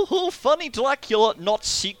is, oh, funny Dracula, not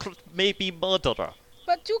secret, maybe murderer.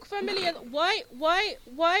 But Duke Vermilion, why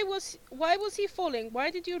was he falling?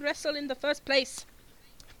 Why did you wrestle in the first place?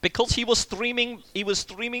 Because he was streaming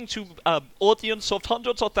to audience of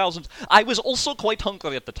hundreds of thousands. I was also quite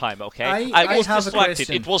hungry at the time, okay? I was have a distracted.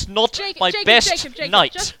 question. It was not my Jacob, best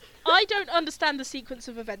night. I don't understand the sequence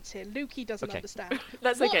of events here. Lukey doesn't Okay. understand.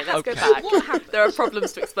 That's What okay, let's go happened? back. What happened? There are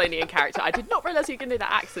problems to explaining in character. I did not realise you were going to do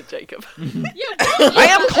that accent, Jacob. I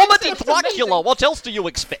am comedy Dracula. What else do you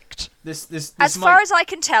expect? This As might... far as I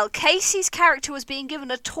can tell, Casey's character was being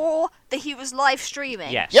given a tour that he was live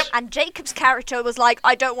streaming. Yes. Yep. And Jacob's character was like,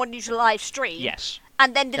 I don't want you to live stream. Yes.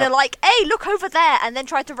 And then did a hey, look over there, and then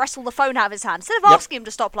tried to wrestle the phone out of his hand instead of asking him to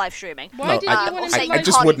stop live streaming. Why No, did I- you want him Or to saying I you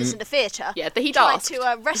just can't do this wouldn't- in the theatre. Yeah, he Tried asked.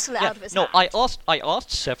 to wrestle it out of his No, hand. I asked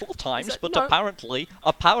several times, Is it- but no.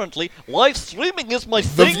 apparently, live streaming is my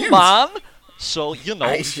thing, views. man. So Why you not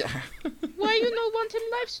want him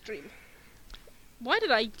live stream? Why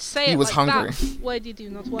did I say He it was like hungry. that? Why did you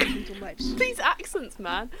not want him to live stream? These accents,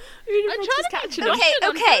 man. I'm trying to catching be- up. Okay, I'm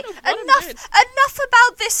okay. kind of wondering. Enough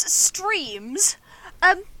about this streams.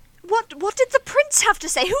 What did the prince have to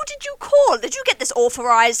say? Who did you call? Did you get this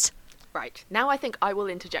authorized? Right, now I think I will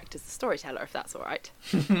interject as the storyteller, if that's alright,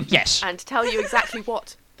 yes. and tell you exactly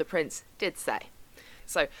what the prince did say.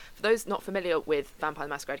 So, for those not familiar with Vampire the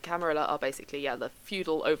Masquerade, Camarilla are basically, the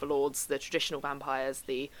feudal overlords, the traditional vampires,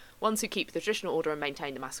 the ones who keep the traditional order and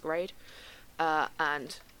maintain the masquerade,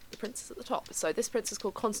 and the prince is at the top. So this prince is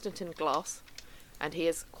called Constantine Glass, and he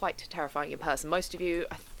is quite terrifying in person. Most of you,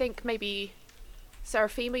 I think maybe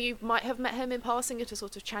Seraphima, you might have met him in passing at a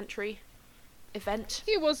sort of chantry event.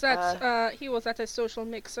 He was at a social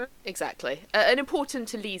mixer. Exactly. An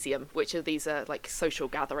important Elysium, which are these social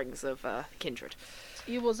gatherings of kindred.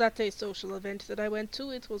 He was at a social event that I went to.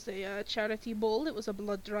 It was a charity ball. It was a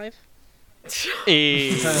blood drive.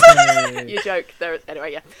 You joke. There.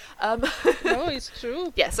 Anyway, yeah. No, it's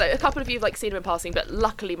true. Yeah, so a couple of you have seen him in passing, but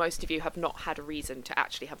luckily most of you have not had a reason to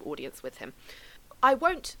actually have audience with him. I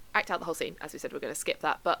won't act out the whole scene, as we said, we're going to skip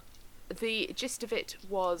that, but the gist of it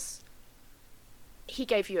was he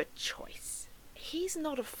gave you a choice. He's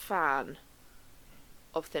not a fan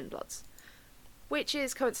of Thin Bloods, which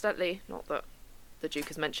is coincidentally, not that the Duke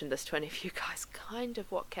has mentioned this to any of you guys, kind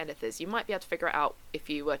of what Kenneth is. You might be able to figure it out if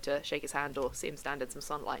you were to shake his hand or see him stand in some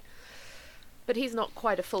sunlight. But he's not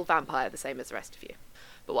quite a full vampire, the same as the rest of you.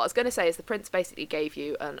 But what I was going to say is the Prince basically gave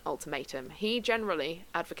you an ultimatum. He generally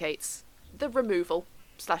advocates the removal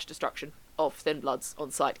 / destruction of Thin Bloods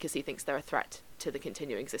on sight because he thinks they're a threat to the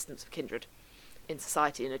continuing existence of kindred in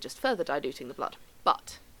society and are just further diluting the blood.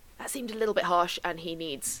 But that seemed a little bit harsh and he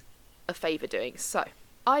needs a favour doing. So,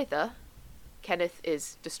 either Kenneth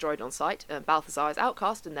is destroyed on sight and Balthazar is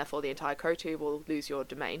outcast and therefore the entire Krotu will lose your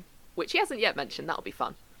domain, which he hasn't yet mentioned, that'll be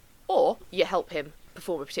fun. Or you help him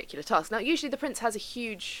perform a particular task. Now, usually the Prince has a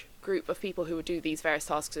huge group of people who would do these various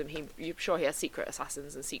tasks, and you're sure he has secret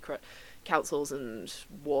assassins and secret councils and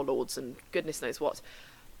warlords and goodness knows what.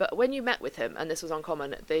 But when you met with him, and this was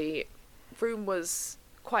uncommon, the room was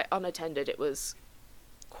quite unattended. It was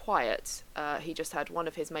quiet. He just had one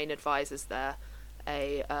of his main advisors there,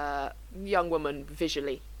 a young woman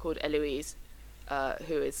visually called Eloise,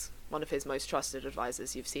 who is one of his most trusted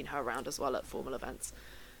advisors. You've seen her around as well at formal events.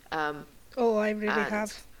 I really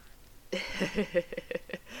have.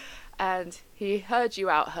 And he heard you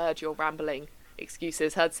out, heard your rambling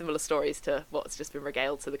excuses, heard similar stories to what's just been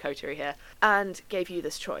regaled to the coterie here, and gave you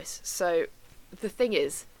this choice. So the thing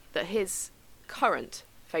is that his current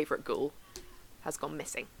favourite ghoul has gone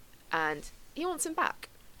missing, and he wants him back.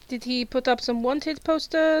 Did he put up some wanted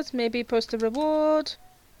posters? Maybe post a reward?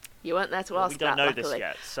 You weren't there to ask that, We don't know luckily. this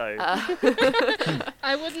yet, so...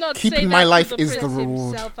 I would not Keeping say my that life to the is the prince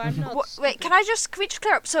reward. himself. I'm not Wait, can we just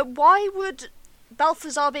clear up? So why would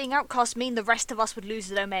Balthazar being outcast mean the rest of us would lose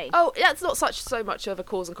the domain? Oh, that's not so much of a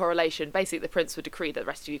cause and correlation. Basically, the Prince would decree that the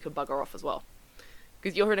rest of you can bugger off as well.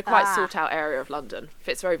 Because you're in a quite sought-out area of London.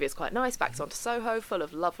 Fitzrovia is quite nice, backs onto Soho, full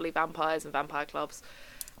of lovely vampires and vampire clubs.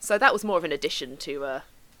 So that was more of an addition to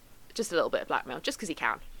just a little bit of blackmail, just because he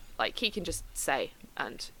can. Like, he can just say,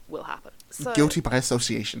 and will happen. So, Guilty by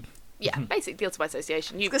association. yeah, basically guilty by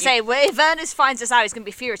association. I was going to say, well, if Ernest finds us out, he's going to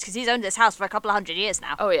be furious because he's owned this house for a couple of 100 years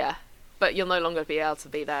now. Oh, yeah. But you'll no longer be able to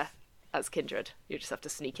be there as kindred. You just have to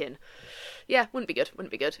sneak in. Yeah, wouldn't be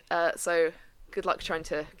good. So, good luck trying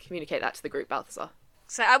to communicate that to the group, Balthazar.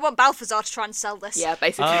 So I want Balthazar to try and sell this. Yeah,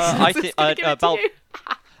 basically. I think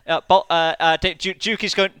Duke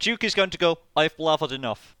is going to go. I've blathered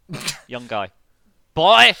enough, young guy.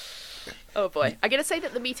 Boy. Oh boy. I'm going to say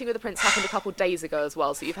that the meeting with the Prince happened a couple of days ago as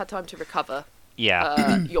well, so you've had time to recover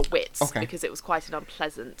your wits, Okay. because it was quite an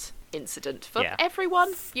unpleasant incident for Yeah.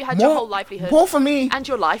 everyone. You had your whole livelihood More for me. and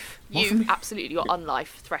your life. More for You me. absolutely, your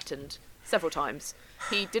unlife threatened several times.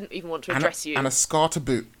 He didn't even want to address you. And a scar to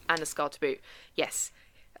boot. And a scar to boot. Yes.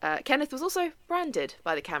 Kenneth was also branded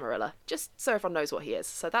by the Camarilla, just so everyone knows what he is.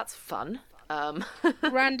 So that's fun.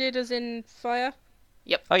 branded as in fire.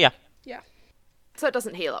 Oh yeah. Yeah. So it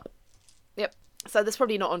doesn't heal up. Yep. So that's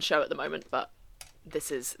probably not on show at the moment, but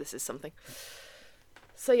this is something.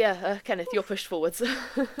 So yeah, Kenneth, you're pushed forwards.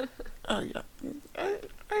 Yeah.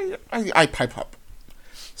 I pipe up.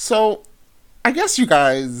 So, I guess you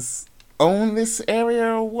guys own this area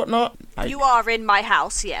or whatnot? You are in my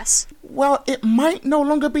house, yes. Well, it might no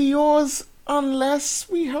longer be yours unless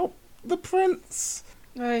we help the Prince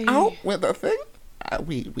out with the thing.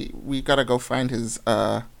 We gotta go find his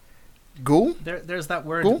ghoul. There's that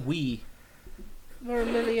word Cool. we.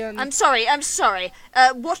 Vermilion. I'm sorry.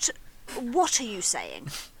 What are you saying?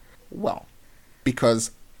 Well,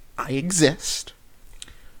 because I exist,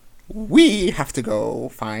 we have to go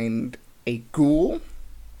find a ghoul.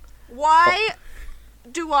 Why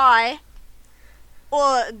do I,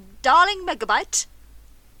 or darling Megabyte,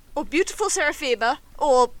 or beautiful Seraphima,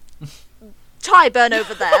 or Tyburn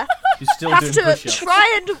over there, You're still have doing to push-ups.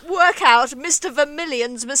 try and work out Mr.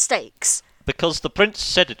 Vermilion's mistakes? Because the prince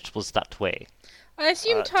said it was that way. I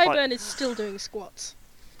assume Tyburn is still doing squats.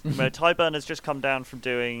 Tyburn has just come down from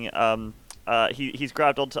doing. He's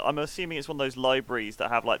grabbed onto. I'm assuming it's one of those libraries that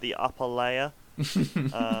have like the upper layer,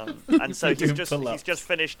 and so Doing he's pull-ups. just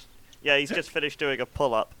finished. Yeah, he's just finished doing a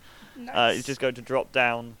pull-up. Nice. He's just going to drop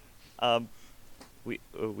down.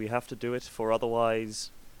 We have to do it, for otherwise,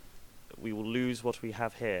 we will lose what we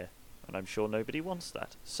have here. And I'm sure nobody wants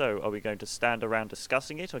that. So, are we going to stand around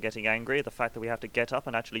discussing it or getting angry at the fact that we have to get up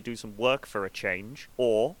and actually do some work for a change?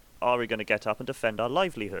 Or are we going to get up and defend our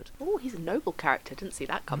livelihood? Oh, he's a noble character. Didn't see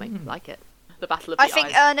that coming. Like it. The battle of the I think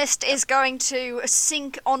eyes. Ernest is going to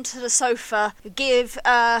sink onto the sofa, give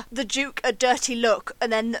the Duke a dirty look,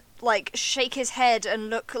 and then like shake his head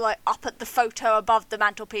and look like up at the photo above the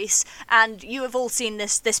mantelpiece. And you have all seen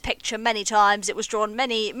this picture many times. It was drawn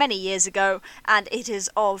many years ago, and it is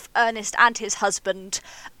of Ernest and his husband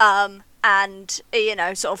and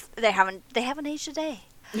sort of they haven't aged a day.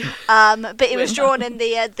 But it was drawn in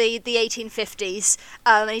the 1850s,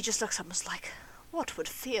 and he just looks up and was like, "What would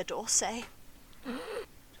Theodore say?"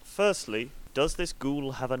 Firstly, does this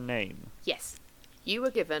ghoul have a name? Yes. You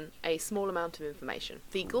were given a small amount of information.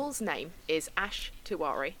 The ghoul's name is Ash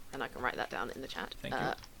Tiwari, and I can write that down in the chat. Thank you.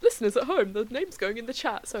 Listeners at home, the name's going in the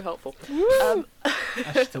chat, so helpful.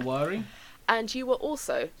 Ash Tiwari. And you were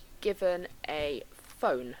also given a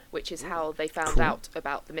phone, which is how they found out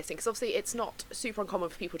about the missing. Because obviously it's not super uncommon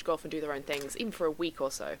for people to go off and do their own things, even for a week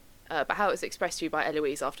or so. But how it was expressed to you by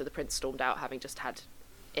Eloise after the prince stormed out, having just had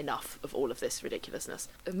enough of all of this ridiculousness.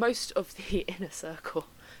 Most of the inner circle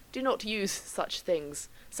do not use such things,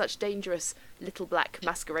 such dangerous little black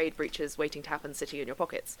masquerade breaches waiting to happen sitting in your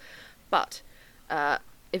pockets. But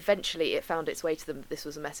eventually it found its way to them that this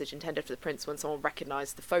was a message intended for the prince when someone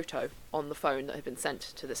recognised the photo on the phone that had been sent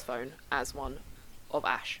to this phone as one of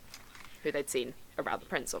Ash, who they'd seen around the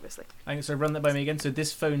prince, obviously. So run that by me again. So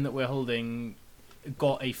this phone that we're holding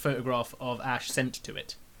got a photograph of Ash sent to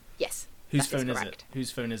it. Yes. Whose that phone is it? correct. Whose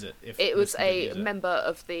phone is it? If It was listeners a use it? member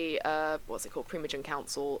of the what's it called, Primogen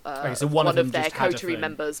Council. Okay, so one of them their just had a coterie phone.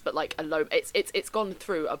 members, but like alone. It's gone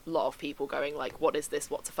through a lot of people going like, "What is this?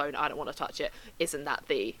 What's a phone? I don't want to touch it. Isn't that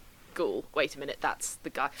the ghoul? Wait a minute, that's the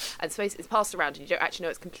guy." And so it's passed around, and you don't actually know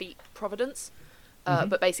its complete provenance.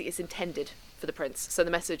 But basically, it's intended for the prince. So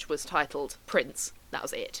the message was titled "Prince." That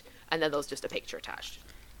was it, and then there was just a picture attached.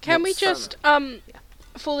 Can we What's, just,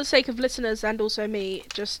 for the sake of listeners and also me,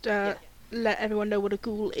 just let everyone know what a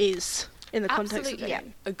ghoul is in the context of the Absolutely, yeah.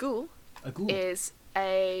 game? A ghoul A ghoul. is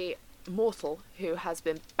a mortal who has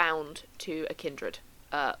been bound to a kindred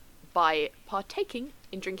by partaking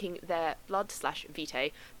in drinking their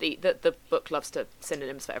blood/vitae. The book loves to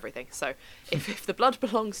synonyms for everything. So if the blood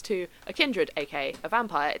belongs to a kindred, aka a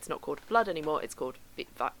vampire, it's not called blood anymore. It's called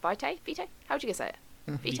vitae. Vitae? How would you say it?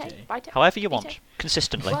 Vitae. Vitae. However you Vitae? want,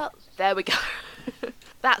 consistently. Well, there we go.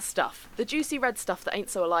 That stuff. The juicy red stuff that ain't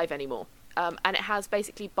so alive anymore. And it has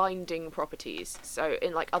basically binding properties. So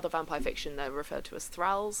in like other vampire fiction, they're referred to as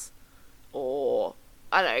thralls, or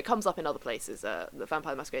I don't know. It comes up in other places. The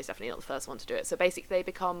Vampire the Masquerade is definitely not the first one to do it. So basically, they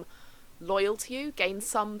become loyal to you, gain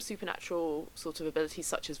some supernatural sort of abilities,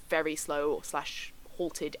 such as very slow /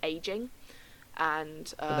 halted aging,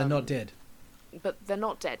 and But they're not dead. but they're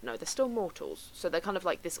not dead. No, they're still mortals. So they're kind of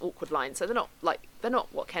like this awkward line. So they're not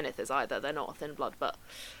what Kenneth is either. They're not a thin blood, but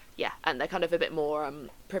yeah, and they're kind of a bit more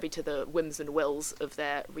privy to the whims and wills of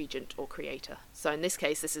their regent or creator. So in this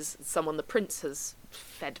case, this is someone the prince has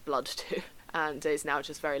fed blood to, and is now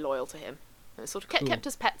just very loyal to him. And sort of kept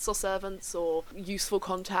as pets or servants or useful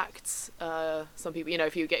contacts. Some people,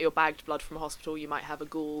 if you get your bagged blood from a hospital, you might have a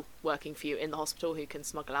ghoul working for you in the hospital who can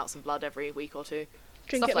smuggle out some blood every week or two.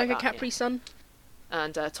 Drink Stuff it like a that, Capri yeah. Sun.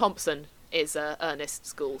 And Thompson is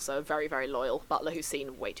Ernest's ghoul, so a very, very loyal butler who's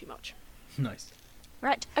seen way too much. Nice.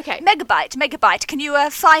 Right. Okay. Megabyte. Can you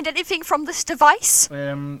find anything from this device?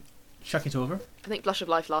 Chuck it over. I think Blush of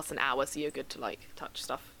Life lasts an hour, so you're good to touch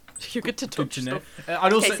stuff. You're good to Good touch to know. stuff.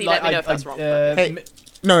 I'd also Casey, let me know if that's wrong, but- Hey,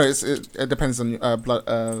 no, it depends on blood.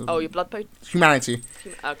 Your blood potion? Humanity.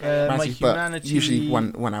 Okay. my Humanity, but humanity usually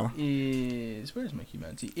one hour. Where is my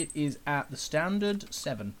humanity? It is at the standard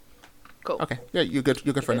 7. Cool. Okay, yeah, you're good.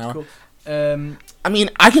 You're good for an hour. Cool. I mean,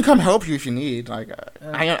 I can come help you if you need. I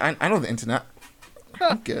know the internet.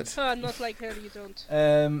 I'm good. Not like her, you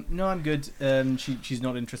don't. No, I'm good. She's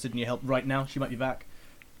not interested in your help right now. She might be back.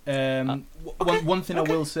 One thing I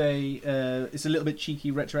will say, it's a little bit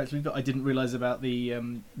cheeky retroactively, but I didn't realise about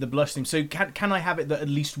the blush thing. So can I have it that at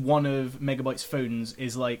least one of Megabyte's phones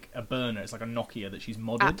is like a burner? It's like a Nokia that she's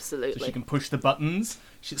modded. Absolutely. So she can push the buttons.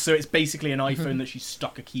 So it's basically an iPhone that she's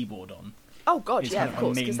stuck a keyboard on. Oh god, It's yeah, kind of her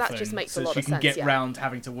course, main because that phone, just makes so a lot she of can sense. get Yeah. round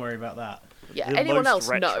having to worry about that. Yeah. The Anyone most else?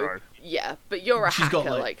 No. retro. Yeah, but you're a She's hacker.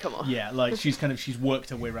 got Come on. Yeah, she's worked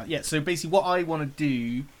her way around. Yeah, so basically what I want to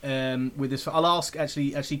do with this, I'll ask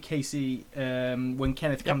actually Casey, when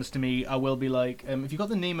Kenneth comes to me, I will be like, have you got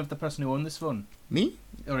the name of the person who owned this phone? Me?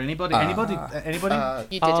 Or anybody? Anybody?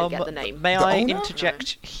 You didn't get the name. May The I owner?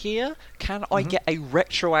 interject here? Can I get a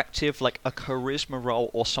retroactive, like a charisma roll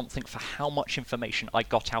or something for how much information I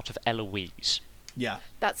got out of Eloise? Yeah.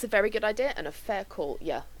 That's a very good idea and a fair call.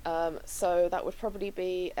 Yeah. So that would probably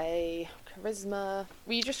be a charisma.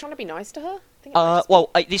 Were you just trying to be nice to her? I think it might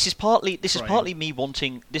just be- This is partly Right. partly me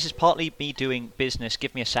wanting. This is partly me doing business.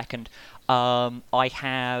 Give me a second. I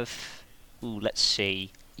have. Let's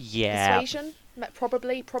see. Yeah. Persuasion,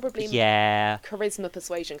 Probably Yeah. charisma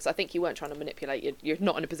persuasion, because I think you weren't trying to manipulate. You're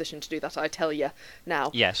not in a position to do that, I tell you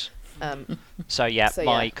now. Yes. Um, So yeah, So,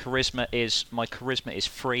 my yeah. charisma is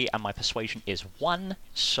 3 and my persuasion is 1.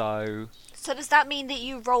 So So does that mean that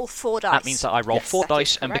you roll 4 dice? that means that I roll Yes, 4 that is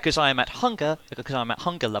dice, and correct. because I'm at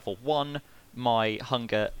hunger level 1, my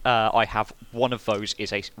hunger I have one of those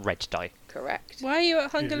is a red die. Correct. Why are you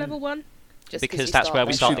at hunger level 1? Just Because you that's where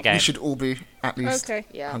we there. start the game. We should all be at least Okay.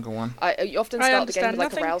 Yeah. hunger 1. You often I start the game understand with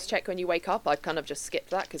like nothing. a rouse check when you wake up. I've kind of just skipped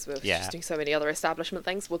that because we're Yeah. just doing so many other establishment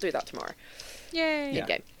things. We'll do that tomorrow. Yay. In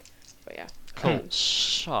game. But yeah. Cool.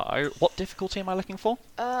 So what difficulty am I looking for?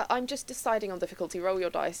 I'm just deciding on difficulty. Roll your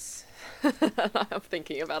dice. I'm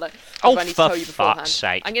thinking about it. Oh, I need to for tell you beforehand. fuck's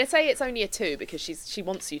sake. I'm going to say it's only a 2 because she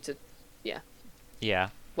wants you to. Yeah. Yeah.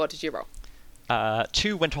 What did you roll?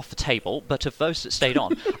 2 went off the table, but of those that stayed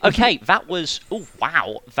on. Okay, that was... Oh,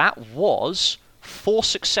 wow. That was 4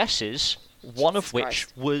 successes, one of Jesus which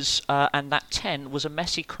Christ. was... and that 10 was a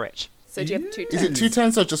messy crit. So do you have 2 Is it turns? 2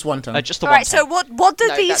 turns or just 1 turn? Just the All one right. So 10. what do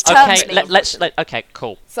No, these that's- terms Okay, mean? let's... Okay,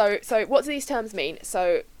 cool. So what do these terms mean?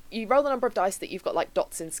 So you roll the number of dice that you've got like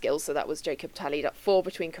dots in skills. So that was Jacob tallied up 4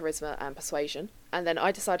 between charisma and persuasion. And then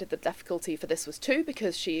I decided the difficulty for this was 2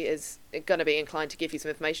 because she is going to be inclined to give you some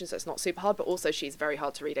information, so it's not super hard. But also she's very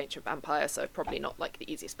hard to read ancient vampire, so probably not like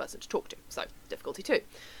the easiest person to talk to. So difficulty 2.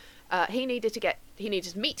 He needed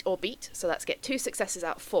to meet or beat. So that's get 2 successes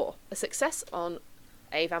out of 4. A success on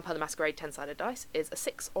a Vampire the Masquerade 10-sided dice is a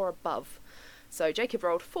 6 or above. So Jacob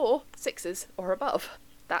rolled 4 6s or above.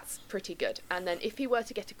 That's pretty good. And then if he were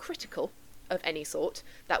to get a critical of any sort,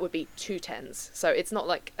 that would be 2 10s. So it's not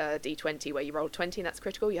like a d20 where you roll 20 and that's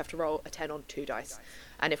critical. You have to roll a 10 on 2 dice.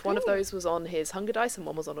 And if one of those was on his hunger dice and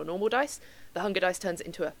one was on a normal dice, the hunger dice turns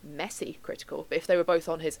into a messy critical. But if they were both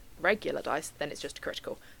on his regular dice, then it's just a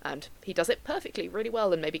critical. And he does it perfectly, really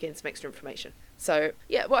well, and maybe gains some extra information. So,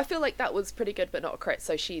 yeah, well, I feel like that was pretty good, but not a crit.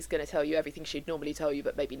 So she's going to tell you everything she'd normally tell you,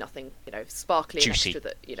 but maybe nothing, sparkly and Juicy. extra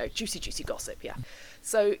that, juicy gossip, yeah.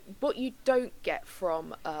 So what you don't get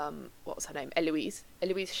from, what was her name? Eloise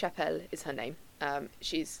Chapelle is her name.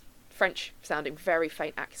 She's French sounding, very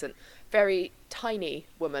faint accent, very tiny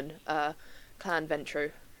woman, Clan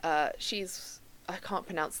Ventru. She's, I can't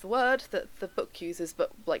pronounce the word that the book uses,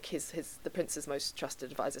 but like the prince's most trusted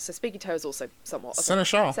advisor. So speaking to her is also somewhat of a-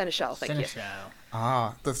 Seneschal. Seneschal, thank you.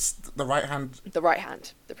 Ah, the right hand. The right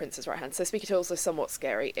hand, the prince's right hand. So speaking to her also somewhat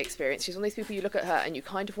scary experience. She's one of these people you look at her and you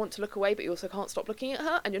kind of want to look away, but you also can't stop looking at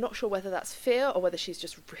her, and you're not sure whether that's fear or whether she's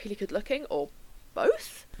just really good looking or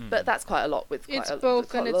both. But that's quite a lot with It's quite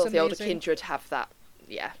both, a and lot it's of the older amazing. kindred have that.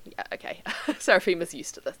 Yeah, okay. Seraphima's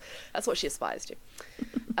used to this. That's what she aspires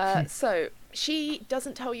to. So she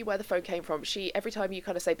doesn't tell you where the phone came from. Every time you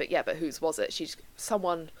kind of say, but whose was it? She's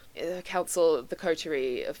someone in the council, the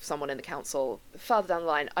coterie of someone in the council. Farther down the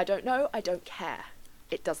line, I don't know, I don't care.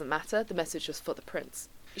 It doesn't matter. The message was for the prince.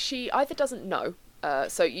 She either doesn't know,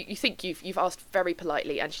 so you think you've asked very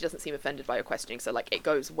politely, and she doesn't seem offended by your questioning. So like it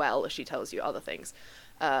goes well as she tells you other things.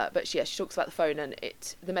 But she talks about the phone, and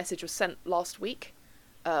the message was sent last week.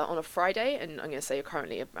 On a Friday, and I'm going to say you're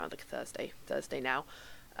currently around like a Thursday now.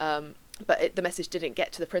 But the message didn't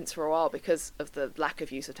get to the prince for a while because of the lack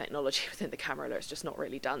of use of technology within the Camarilla. It's just not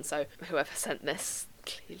really done. So whoever sent this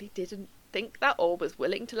clearly didn't think that or was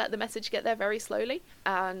willing to let the message get there very slowly.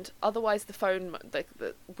 And otherwise the phone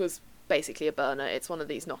was basically a burner. It's one of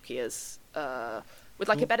these Nokias with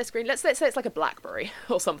like a better screen. Let's say it's like a BlackBerry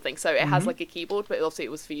or something. So it has like a keyboard, but obviously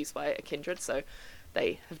it was for use by a kindred. So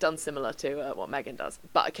they have done similar to what Megan does,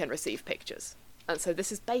 but it can receive pictures. And so this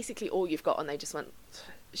is basically all you've got. And they just went,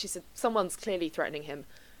 she said, someone's clearly threatening him.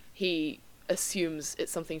 He assumes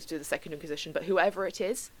it's something to do with the Second Inquisition, but whoever it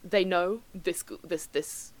is, they know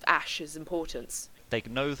this Ash's importance. They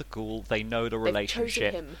know the ghoul. They know the They've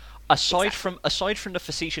relationship. chosen him. Aside Exactly. from the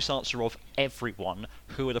facetious answer of everyone,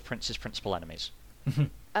 who are the prince's principal enemies?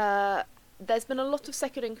 There's been a lot of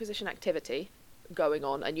Second Inquisition activity going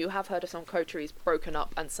on, and you have heard of some coteries broken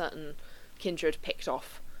up and certain kindred picked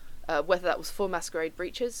off. Whether that was for masquerade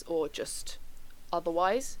breaches or just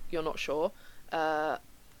otherwise, you're not sure.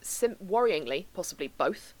 Worryingly, possibly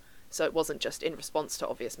both. So it wasn't just in response to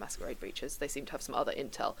obvious masquerade breaches. They seem to have some other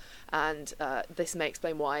intel. And this may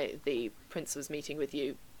explain why the prince was meeting with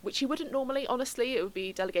you, which he wouldn't normally, honestly. It would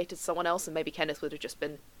be delegated to someone else, and maybe Kenneth would have just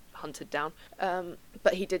been hunted down.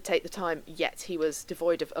 But he did take the time, yet he was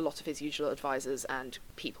devoid of a lot of his usual advisors and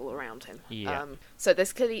people around him. Yeah. So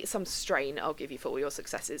there's clearly some strain, I'll give you for all your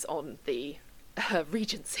successes, on the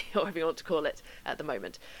regency, or whatever you want to call it, at the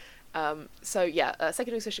moment. Second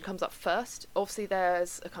Inquisition comes up first. Obviously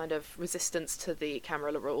there's a kind of resistance to the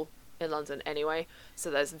Camarilla rule in London anyway.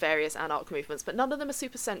 So there's various anarch movements, but none of them are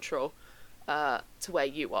super central to where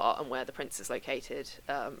you are and where the Prince is located,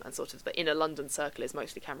 and sort of the inner London circle is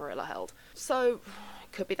mostly Camarilla held. So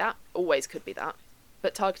could be that, always could be that.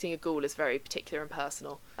 But targeting a ghoul is very particular and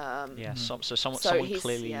personal. Someone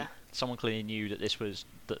clearly knew that this was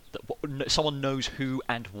someone knows who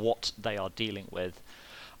and what they are dealing with.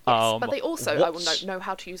 Yes, but they also, I will know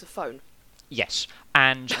how to use a phone. Yes,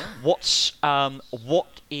 and what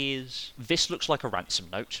is this? Looks like a ransom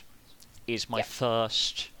note. Is my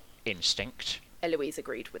first instinct. Eloise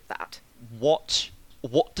agreed with that. What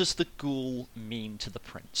does the ghoul mean to the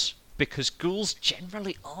Prince? Because ghouls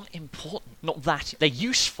generally aren't important. Not that they're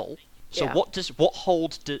useful. So Yeah. what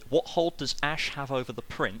hold does Ash have over the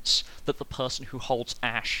Prince that the person who holds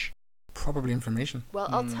Ash? Probably information. Well,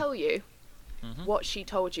 I'll tell you what she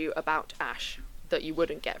told you about Ash that you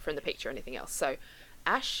wouldn't get from the picture or anything else. So,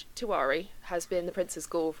 Ash Tiwari has been the Prince's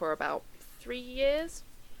ghoul for about 3 years.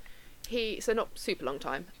 So not super long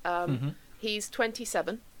time. He's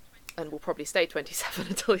 27, and will probably stay 27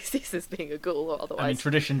 until he ceases being a ghoul or otherwise. I mean,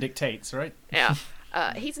 tradition dictates, right? Yeah.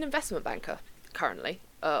 He's an investment banker currently,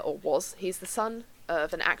 or was. He's the son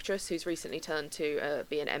of an actress who's recently turned to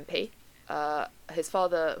be an MP. His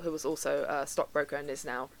father, who was also a stockbroker and is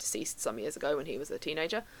now deceased some years ago when he was a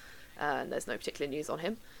teenager, and there's no particular news on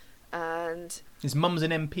him. And His mum's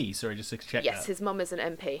an MP, sorry, just to check yes, that. his mum is an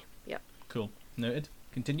MP. Yep. Cool. Noted.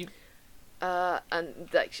 Continue. And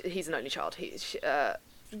he's an only child. He's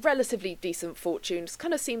relatively decent fortune.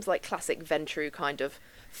 Kind of seems like classic Ventrue kind of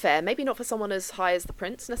fare. Maybe not for someone as high as the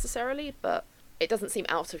Prince necessarily, but it doesn't seem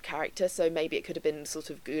out of character. So maybe it could have been sort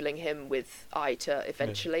of ghouling him with Aita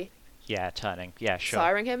eventually. Yeah, turning. Yeah, sure.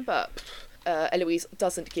 Siring him, but Eloise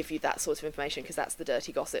doesn't give you that sort of information because that's the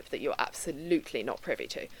dirty gossip that you're absolutely not privy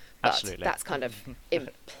to. But Absolutely. that's kind of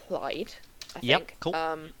implied, I Yep, think.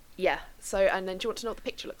 cool. Yeah, so, and then do you want to know what the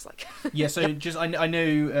picture looks like? Yeah, so just I know,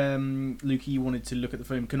 Lukey, you wanted to look at the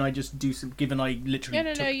phone. Can I just do some? Given I literally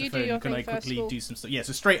No, took the you do phone, your can thing I first, quickly Paul. do some stuff? Yeah,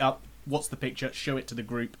 so straight up, what's the picture? Show it to the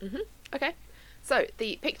group. Okay, so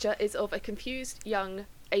the picture is of a confused young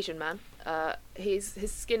Asian man. His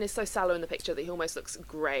skin is so sallow in the picture that he almost looks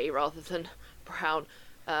grey rather than brown,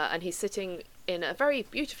 and he's sitting in a very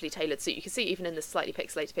beautifully tailored suit. You can see even in this slightly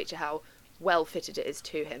pixelated picture how well fitted it is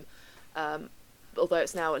to him. Although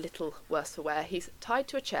it's now a little worse for wear, he's tied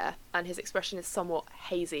to a chair and his expression is somewhat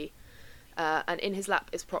hazy, and in his lap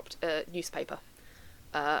is propped a newspaper.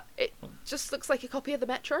 It just looks like a copy of the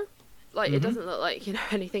Metro. Like, it doesn't look like,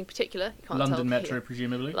 anything particular. You can't London tell Metro, here.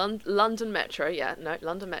 presumably. London Metro, yeah, no,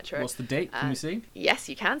 London Metro. What's the date? Can we see? Yes,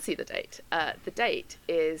 you can see the date. The date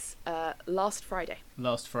is last Friday.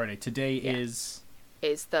 Last Friday. Today is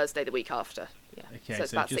Thursday the week after. Yeah. okay, so,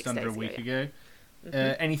 it's so about just 6 under a days week ago. ago.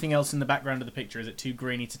 Anything else in the background of the picture? Is it too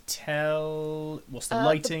grainy to tell? What's the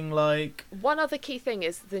lighting like? One other key thing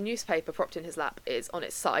is the newspaper propped in his lap is on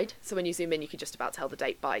its side, so when you zoom in, you can just about tell the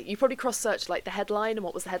date by. You probably cross-searched like the headline and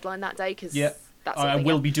what was the headline that day, because Yeah. that's I something,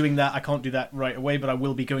 will yeah. be doing that. I can't do that right away, but I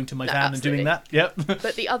will be going to my No, van and doing that. Yep.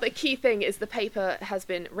 But the other key thing is the paper has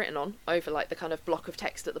been written on over like the kind of block of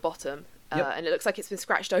text at the bottom, Yep. and it looks like it's been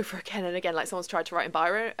scratched over again and again, like someone's tried to write in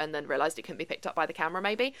biro and then realised it couldn't be picked up by the camera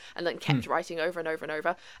maybe, and then kept writing over and over and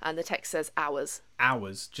over, and the text says hours,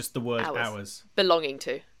 Hours. Just the word Hours. hours. belonging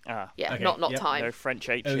to. Ah, Yeah, Okay, not yep. time. no French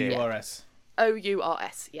H O here. U R S.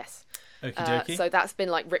 OURS, yes. Okie dokie. So that's been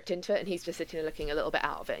like ripped into it, and he's just sitting there looking a little bit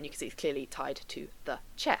out of it, and you can see he's clearly tied to the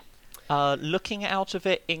chair. Looking out of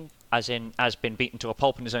it, has been beaten to a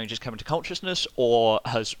pulp and is only just coming to consciousness, or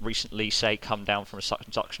has recently, say, come down from a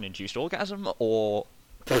suction-induced orgasm, or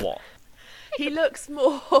what? He looks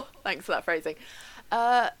more. Thanks for that phrasing.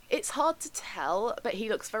 It's hard to tell, but he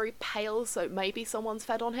looks very pale, so maybe someone's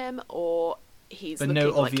fed on him, or he's But looking no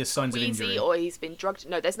like obvious signs of queasy, injury. or he's been drugged.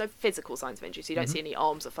 No, there's no physical signs of injury, so you don't see any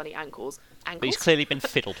arms or funny ankles. But he's clearly been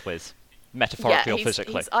fiddled with, Yeah, metaphorically or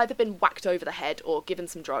physically. he's either been whacked over the head or given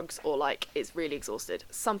some drugs, or like is really exhausted.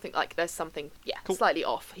 Something like there's something, Cool. slightly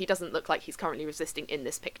off. He doesn't look like he's currently resisting in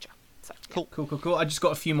this picture. So, yeah. Cool. I just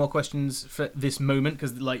got a few more questions for this moment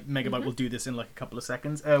because like Megabyte will do this in like a couple of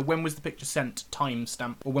seconds. When was the picture sent?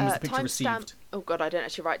 Timestamp, or when was the picture received? Timestamp. Oh god, I didn't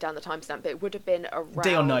actually write down the timestamp, but it would have been around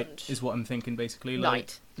Day or night is what I'm thinking basically.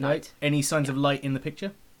 Like, Night. Any signs of light in the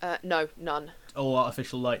picture? No, none. All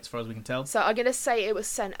artificial light, as far as we can tell. So I'm gonna say it was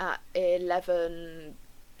sent at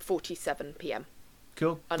 11:47 p.m.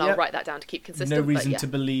 Cool. and Yep. I'll write that down to keep consistent. No reason but yeah. to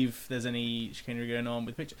believe there's any chicanery going on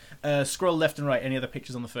with the picture. Scroll left and right. Any other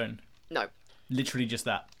pictures on the phone? No, Literally just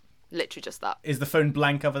that. literally just that. Is the phone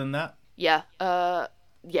blank other than that? Yeah.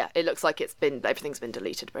 Yeah. It looks like everything's been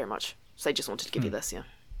deleted very much. So I just wanted to give you this. Yeah.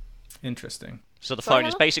 Interesting. So the Sorry, phone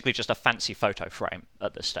is Hannah? basically just a fancy photo frame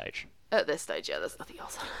at this stage. At this stage, yeah, there's nothing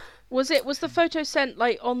else. Was the photo sent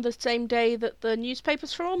like on the same day that the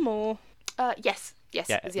newspaper's from, or? Yes, Yeah,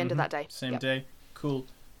 it was the end of that day. Same Yep. day. Cool.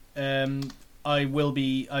 I will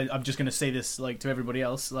be. I'm just going to say this like to everybody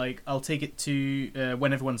else. Like, I'll take it to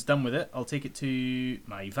when everyone's done with it. I'll take it to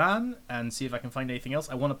my van and see if I can find anything else.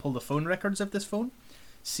 I want to pull the phone records of this phone,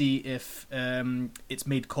 see if it's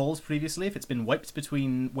made calls previously, if it's been wiped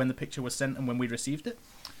between when the picture was sent and when we received it.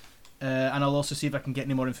 And I'll also see if I can get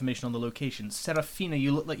any more information on the location. Serafina,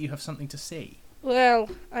 you look like you have something to say. Well,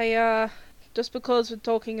 I just because we're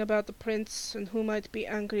talking about the prince and who might be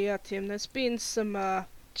angry at him, there's been some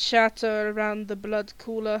chatter around the blood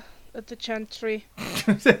cooler at the chantry.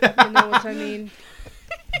 You know what I mean?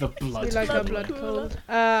 The blood. We like our blood cooler.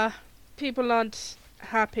 cold. People aren't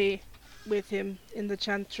happy with him in the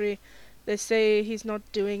chantry. They say he's not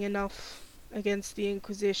doing enough against the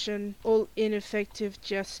Inquisition. All ineffective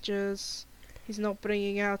gestures. He's not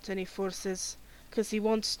bringing out any forces. Because he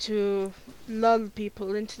wants to lull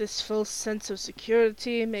people into this false sense of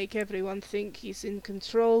security, make everyone think he's in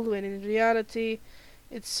control, when in reality,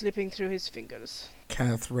 it's slipping through his fingers.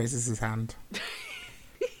 Kenneth raises his hand.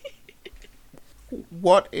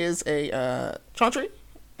 What is a chantry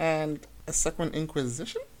and a second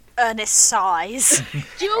inquisition? Ernest sighs.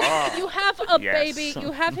 You have a yes. baby,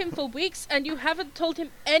 you have him for weeks, and you haven't told him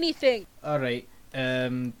anything. All right.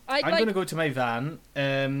 I'm I'd going like- to go to my van.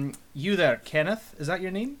 You there, Kenneth? Is that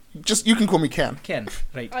your name? Just you can call me Ken. Ken.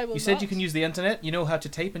 Right. I will You said you not. can use the internet. You know how to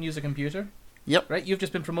type and use a computer. Yep. Right. You've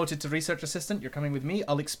just been promoted to research assistant. You're coming with me.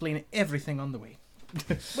 I'll explain everything on the way.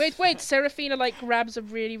 Wait, Serafina like grabs a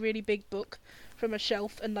really, really big book from a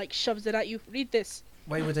shelf and like shoves it at you. Read this.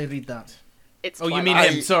 Why would I read that? It's Oh, you Twilight. mean I-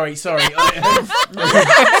 him? Sorry. Sorry. Sorry.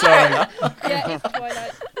 Yeah, it's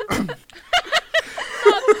Twilight.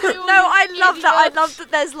 No, I love that. I love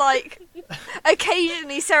that there's like,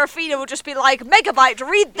 occasionally Serafina will just be like, Megabyte,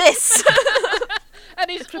 read this. And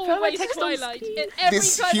it's prefer my always text on Twilight. screen. Every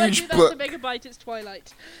This time I huge do that book. to Megabyte, it's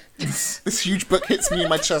Twilight. This huge book hits me in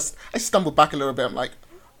my chest. I stumble back a little bit. I'm like,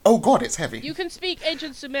 oh god, it's heavy. You can speak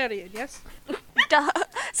ancient Sumerian, yes? Duh.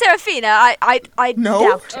 Serafina, I No.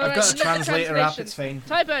 doubt. Alright, I've got you a need the translator app. translation. It's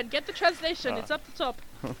fine. Tyburn, get the translation. It's up the top.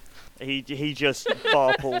 He just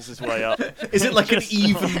bar pulls his way up. Is it like an Just-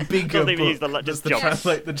 even bigger Doesn't even book? use the Does just the jump.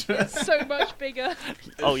 translate the dress? So much bigger.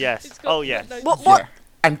 Oh yes. It's got Oh yes. footnotes. What Yeah.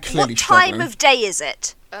 And clearly what time struggling. of day is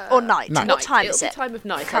it? Or night? night. What time It'll is be it? time of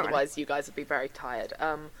night, Current. otherwise you guys would be very tired.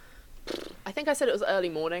 I think I said it was early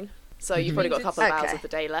morning, so you've probably got a Means couple of it's- hours Okay. of the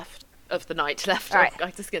day left, of the night left. Alright.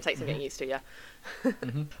 It's just going to take some getting used to, yeah.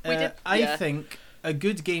 I yeah. think a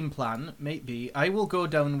good game plan might be I will go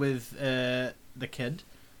down with the kid,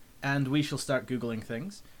 and we shall start googling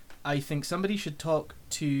things. I think somebody should talk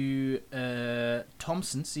to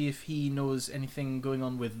Thompson, see if he knows anything going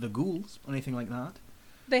on with the ghouls or anything like that.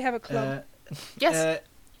 They have a club. Yes,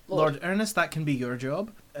 Lord Ernest, that can be your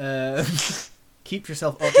job. Keep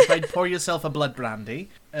yourself occupied. Pour yourself a blood brandy.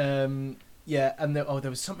 Yeah, and there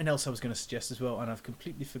was something else I was going to suggest as well, and I've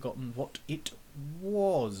completely forgotten what it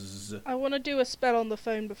was. I want to do a spell on the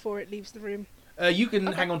phone before it leaves the room. You can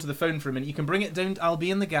hang on to the phone for a minute. You can bring it down. I'll be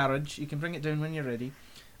in the garage. You can bring it down when you're ready.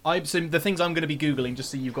 So the things I'm going to be googling, just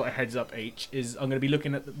so you've got a heads up, H, is I'm going to be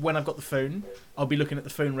looking at when I've got the phone. I'll be looking at the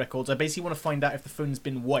phone records. I basically want to find out if the phone's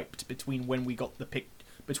been wiped between when we got the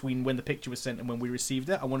between when the picture was sent and when we received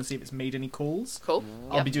it. I want to see if it's made any calls. cool.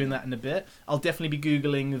 I'll be doing that in a bit. I'll definitely be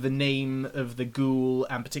googling the name of the ghoul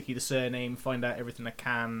and particularly the surname. Find out everything I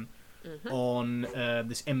can on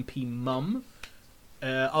this MP Mum.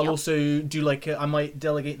 I'll also do I might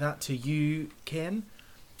delegate that to you, Ken.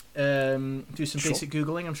 Do some Sure. basic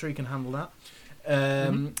googling. I'm sure you can handle that.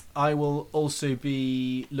 I will also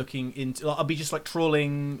be looking into. I'll be just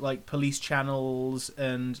trawling police channels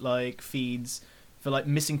and feeds for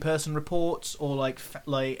missing person reports or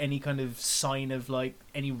any kind of sign of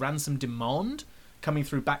any ransom demand coming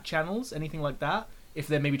through back channels, anything like that. If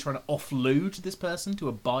they're maybe trying to offload this person to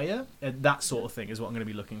a buyer, that sort of thing is what I'm going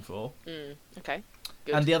to be looking for. Okay,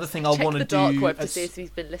 good. And the other thing I'll Check want the to dark do, web to see if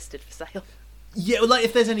he's been listed for sale. yeah, well,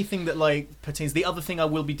 if there's anything that pertains. The other thing I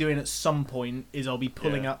will be doing at some point is I'll be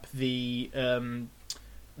pulling up the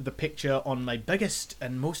picture on my biggest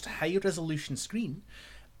and most high resolution screen,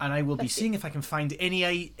 and I will be seeing if I can find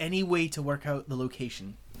any way to work out the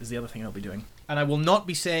location. Is the other thing I'll be doing, and I will not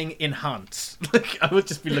be saying enhance. I will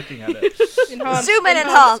just be looking at it. Enhance, Zoom and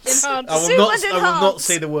enhance. enhance. I will Zoom not. and I will not enhance.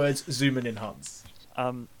 say the words zoom and enhance.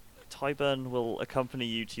 Tyburn will accompany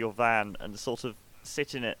you to your van and sort of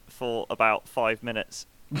sit in it for about 5 minutes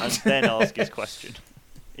and then ask his question.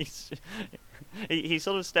 He's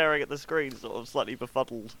sort of staring at the screen, sort of slightly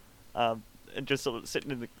befuddled, and just sort of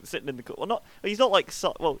sitting in the well, not he's not like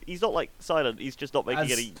he's not like silent. He's just not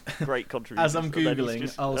making any great contributions. As I'm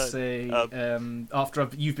googling, I'll say after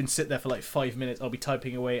you've been sitting there for like 5 minutes, I'll be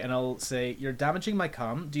typing away, and I'll say, "You're damaging my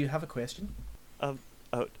comm. Do you have a question?"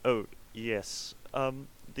 Oh yes.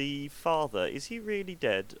 The father, is he really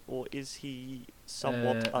dead, or is he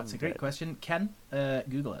somewhat undead? That's a great question. Ken,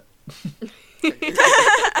 Google it.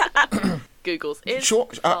 Google's is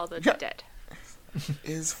father dead?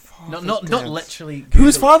 Is father Not dead? literally.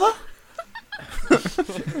 Who's father?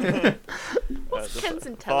 What's Ken's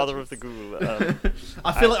intelligence? Father of the Google. Oh,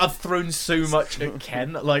 I feel like I've thrown so much at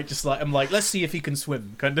Ken, I'm like, let's see if he can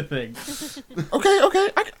swim, kind of thing. Okay.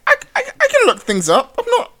 I can look things up. I'm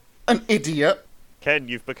not an idiot. Ken,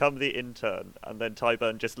 you've become the intern, and then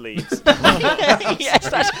Tyburn just leaves.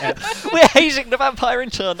 Yes, we're hazing the vampire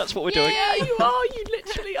intern. That's what we're doing. Yeah, you are. You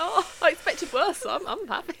literally are. I expected worse. So I'm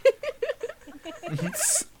happy.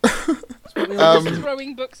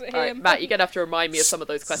 Throwing books at him. All right, Matt, you're gonna have to remind me of some of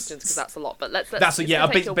those questions because that's a lot. But let's That's it's yeah.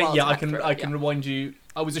 gonna take a while to I hack through can it, rewind you.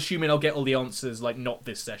 I was assuming I'll get all the answers, like not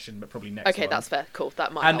this session, but probably next. Okay, one. that's fair. Cool.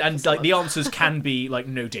 That might. help And for like the someone. answers can be like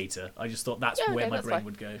no data. I just thought that's Yeah, where okay, my that's brain fine.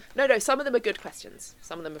 would go. No. Some of them are good questions.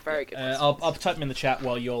 Some of them are very good. Questions. I'll type them in the chat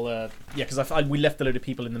while you'll because we left a load of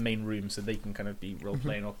people in the main room so they can kind of be role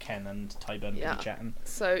playing, or Ken and Tyburn can be chatting.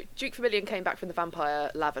 So Duke Vermillion came back from the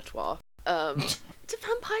vampire lavatoire. Do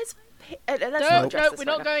vampires? No, we're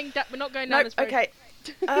not going down this road. Okay.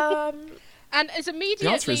 And is The immediately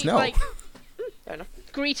answer is no. like Fair enough.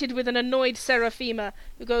 greeted with an annoyed Seraphima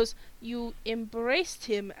who goes, "You embraced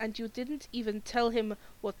him and you didn't even tell him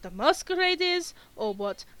what the masquerade is, or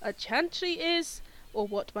what a chantry is, or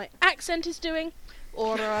what my accent is doing,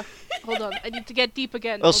 or hold on, I need to get deep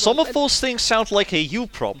again." Well, Hold some on. of those things sound like a you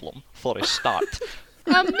problem for a start.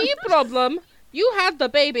 Me problem. You had the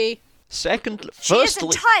baby. Secondly, She is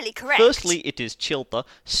entirely correct. Firstly, it is Childa.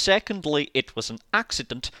 Secondly, it was an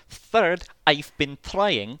accident. Third, I've been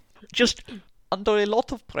trying, just under a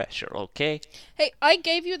lot of pressure, okay? Hey, I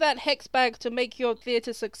gave you that hex bag to make your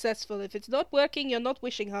theatre successful. If it's not working, you're not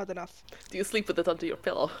wishing hard enough. Do you sleep with it under your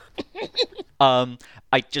pillow?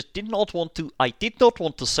 I just did not want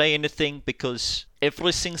to say anything because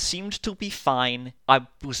everything seemed to be fine. I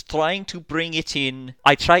was trying to bring it in.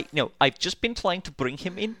 I've just been trying to bring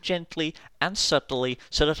him in gently and subtly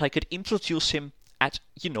so that I could introduce him at,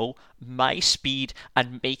 my speed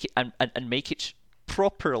and make it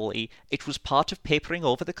properly. It was part of papering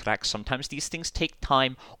over the cracks. Sometimes these things take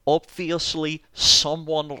time. Obviously,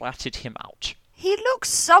 someone ratted him out. He looks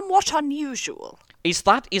somewhat unusual. Is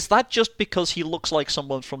that just because he looks like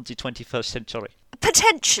someone from the 21st century?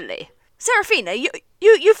 Potentially. Seraphina,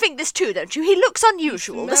 you think this too, don't you? He looks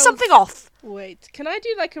unusual. There's smells- something off. Wait, can I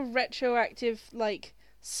do like a retroactive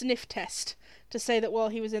sniff test to say that while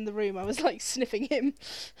he was in the room I was sniffing him?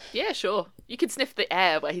 Yeah, sure. You can sniff the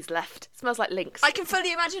air where he's left. It smells like lynx. I can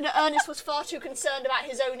fully imagine that Ernest was far too concerned about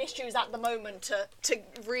his own issues at the moment to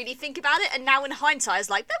really think about it, and now in hindsight is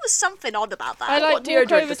like, there was something odd about that. I What walk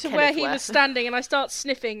deodorant over does to Kenneth where he wear? was standing and I start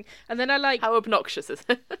sniffing, and then How obnoxious is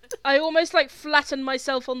it? I almost flatten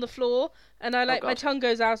myself on the floor, and I my God. tongue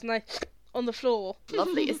goes out and I on the floor.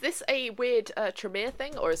 Lovely. Is this a weird Tremere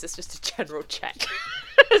thing, or is this just a general check?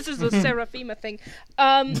 This is a Seraphima thing.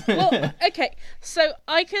 Well, okay, so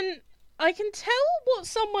I can tell what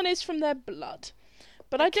someone is from their blood,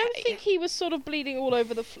 but I don't Okay. think he was sort of bleeding all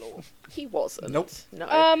over the floor. He wasn't. Nope. No.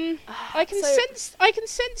 I can So-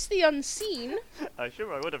 sense the unseen. I'm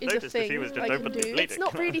sure I would have Is a noticed if he thing was I just can openly do. bleeding. It's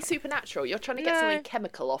not really supernatural. You're trying to get No. something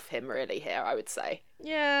chemical off him, really. Here, I would say.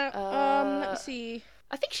 Yeah. Let me see.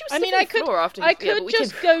 I think she was. I mean, sniffing I the could floor after. I yeah, could but we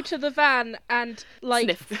just can go to the van and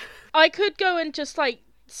sniff. I could go and just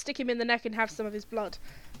stick him in the neck and have some of his blood.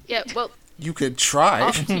 Yeah. Well, You could try.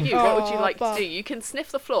 up to you. What would you Aw, like Bob. to do? You can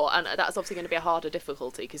sniff the floor, and that's obviously going to be a harder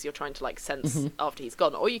difficulty because you're trying to sense after he's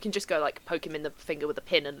gone, or you can just go poke him in the finger with a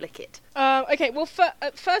pin and lick it. Okay. Well,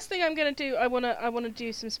 first thing I'm gonna do, I wanna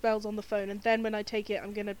do some spells on the phone, and then when I take it,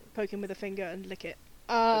 I'm gonna poke him with a finger and lick it.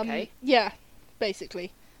 Okay. Yeah.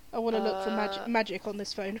 Basically, I want to look for magic on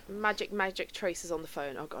this phone. Magic traces on the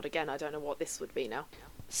phone. Oh god, again, I don't know what this would be now.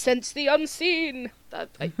 Sense the unseen.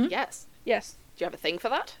 Yes. Yes. Do you have a thing for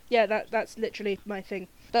that? Yeah. That's literally my thing.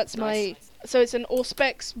 That's Nice. So it's an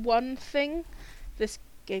Auspex 1 thing. This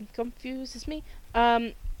game confuses me.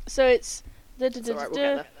 So it's It's alright, we'll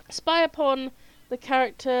get there. spy upon the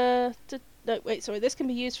character. No, wait, sorry. This can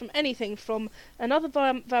be used from anything from another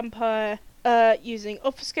vampire using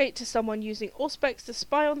obfuscate to someone using Auspex to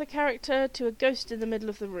spy on the character, to a ghost in the middle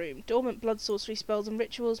of the room. Dormant blood sorcery spells and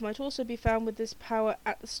rituals might also be found with this power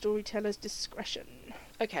at the storyteller's discretion.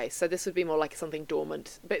 Okay, so this would be more like something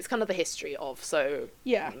dormant, but it's kind of the history of, so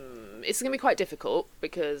Yeah. it's going to be quite difficult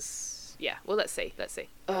because, yeah, well, let's see.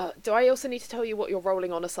 Do I also need to tell you what you're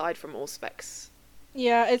rolling on aside from all specs?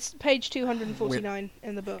 Yeah, it's page 249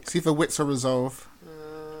 in the book. It's either wits or resolve,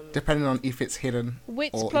 depending on if it's hidden.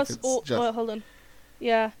 Wits or plus if it's or just... hold on.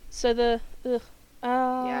 Yeah, so the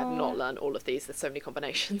Yeah, I've not learned all of these. There's so many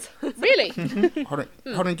combinations. Really? Hold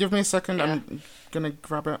on, give me a second. Yeah. I'm gonna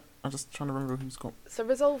grab it. I'm just trying to remember who's got. So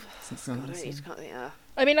resolve. Since God, I need to cut yeah.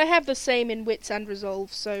 I mean, I have the same in wits and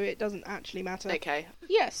resolve, so it doesn't actually matter. Okay,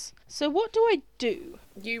 Yes. So what do I do?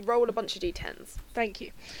 you roll a bunch of d10s. Thank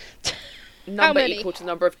you. Number many? equal to the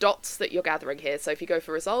number of dots that you're gathering here. So if you go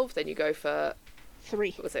for resolve, then you go for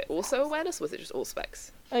 3. was it also awareness? Or was it just all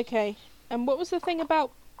specs? Okay. And what was the thing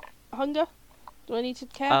about hunger? Do I need to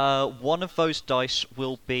care? One of those dice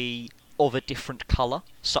will be of a different colour,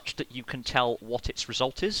 such that you can tell what its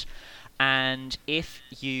result is. And if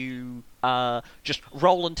you just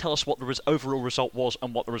roll and tell us what the overall result was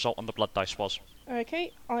and what the result on the blood dice was.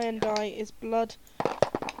 Okay. Iron die is blood.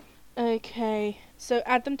 Okay. So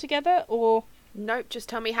add them together, or... Nope. Just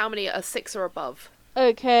tell me how many are 6 or above.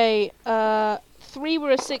 Okay. 3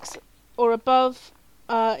 were a 6 or above,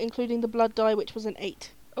 including the blood die, which was an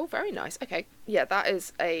 8. Oh, very nice. Okay. Yeah, that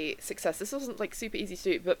is a success. This wasn't like super easy to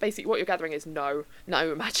do, but basically what you're gathering is no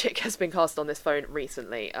magic has been cast on this phone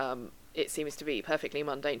recently. It seems to be a perfectly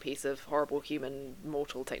mundane piece of horrible human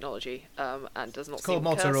mortal technology, and does not It's seem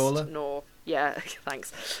called Motorola. cursed nor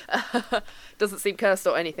thanks. Doesn't seem cursed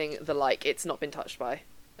or anything the like. It's not been touched by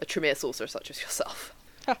a Tremere sorcerer such as yourself.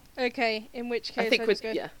 Okay, in which case I think just with-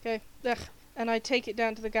 go, yeah. go, ugh, and I take it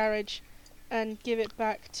down to the garage and give it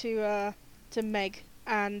back to Meg.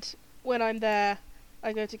 And when I'm there,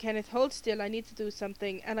 I go to Kenneth, hold still, I need to do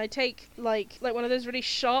something. And I take, like one of those really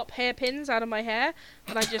sharp hairpins out of my hair,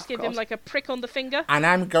 and I just give him, God. like, a prick on the finger. And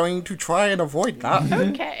I'm going to try and avoid that.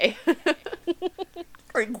 Okay.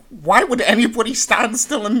 Like, why would anybody stand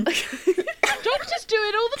still and? Doctors do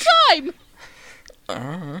it all the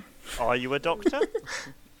time! Are you a doctor?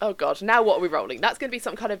 Oh god, now what are we rolling? That's going to be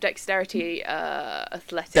some kind of dexterity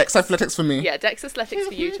athletics. Dex athletics for me. Yeah, dex athletics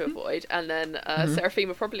for you to avoid, and then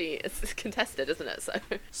Seraphima probably is contested, isn't it?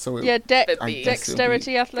 So it Yeah, It'd be-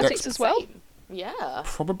 dexterity athletics Dex- as well. Yeah.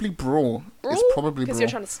 probably brawl. Brawl? It's probably Because brawl. you're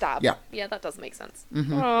trying to stab. Yeah. Yeah, that does make sense.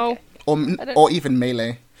 Oh. Okay. don't- Or even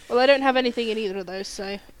melee. Well, I don't have anything in either of those,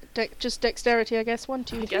 so just dexterity, I guess. 1,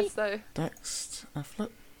 2, I 3. guess so. Dex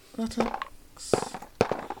athletics.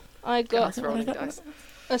 I got Nice rolling dice.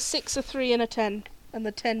 a 6, a 3, and a 10, and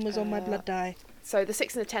the 10 was on my blood die. So the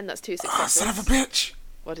 6 and the 10, that's 2 Ah, successes. son of a bitch!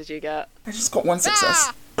 What did you get? I just got one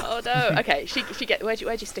success. Oh no. Okay, she get where'd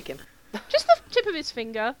you stick him? Just the tip of his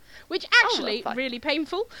finger, which actually fine. really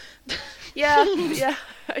painful. Yeah, yeah.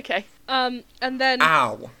 Okay. And then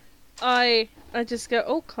Ow. I just go,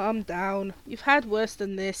 oh, calm down. You've had worse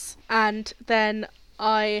than this. And then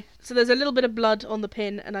so there's a little bit of blood on the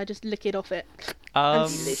pin, and I just lick it off it.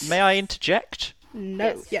 May I interject?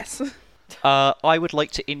 No. Yes. I would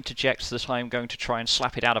like to interject that I am going to try and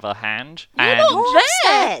slap it out of her hand. You're and not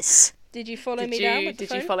there! Upstairs. Did you follow Did me down with the you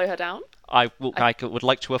phone? follow her down? I would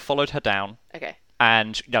like to have followed her down. Okay.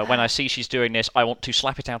 And when I see she's doing this, I want to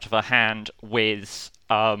slap it out of her hand with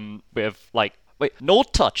like, wait, no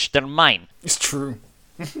touch, they're mine. It's true.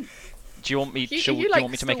 Do you want me? You, do you like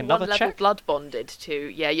want me to make still another one level check? blood bonded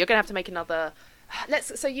to. Yeah, you're gonna have to make another.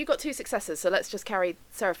 So you got 2 successes. So let's just carry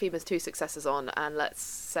Seraphima's 2 successes on, and let's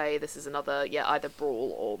say this is another. Yeah, either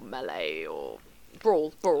brawl or melee or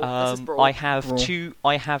brawl. This is brawl. I have Brawl. two.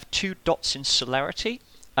 I have 2 dots in celerity,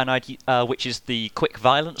 and which is the quick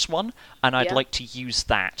violence one, and I'd Yeah. like to use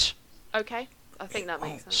that. Okay, I think that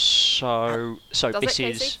makes sense. So Does this it,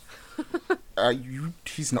 is. Casey?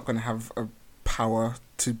 He's not going to have a power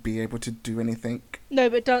to be able to do anything. No,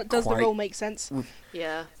 but does the Quite. roll make sense?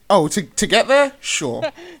 Yeah. Oh, to get there? Sure.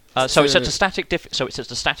 So it's at So-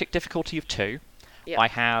 a static difficulty of 2. Yeah. I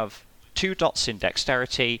have 2 dots in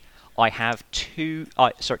dexterity. I have 2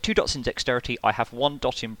 dots in dexterity. I have 1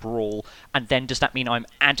 dot in brawl, and then does that mean I'm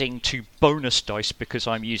adding 2 bonus dice because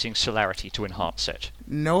I'm using celerity to enhance it?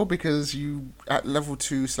 No, because you at level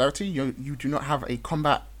 2 celerity, you do not have a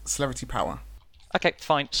combat celerity power. Okay,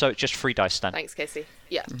 fine. So it's just 3 dice then. Thanks, Casey.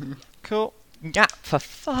 Yeah. Cool. Yeah, for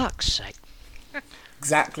fuck's sake.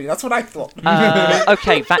 Exactly. That's what I thought.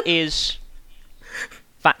 Okay,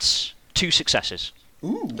 that's 2 successes.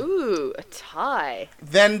 Ooh. Ooh, a tie.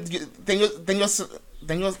 Then your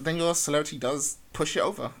celerity does push it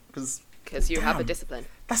over because because you have a Damn. discipline.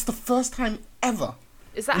 That's the first time ever.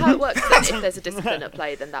 Is that how it works then? If there's a discipline at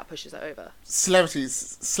play, then that pushes it over. Celerity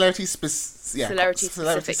specific.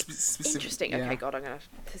 Interesting. Yeah. Okay, God,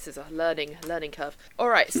 this is a learning curve. All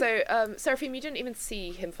right, so Seraphim, you didn't even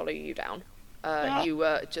see him follow you down. You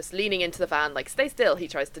were just leaning into the van, like, stay still. He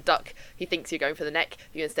tries to duck. He thinks you're going for the neck.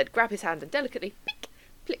 You instead grab his hand and delicately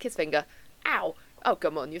flick his finger. Ow! Oh,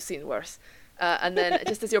 come on, you've seen worse. And then,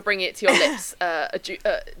 just as you're bringing it to your lips,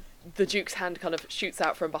 the Duke's hand kind of shoots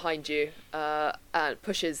out from behind you and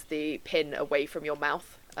pushes the pin away from your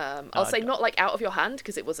mouth. I'll say not like out of your hand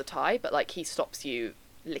because it was a tie, but like he stops you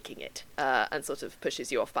licking it and sort of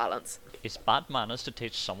pushes you off balance. It's bad manners to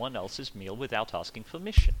taste someone else's meal without asking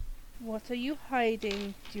permission. What are you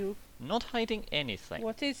hiding, Duke? Not hiding anything.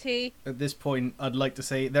 What is he? At this point, I'd like to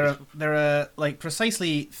say there are like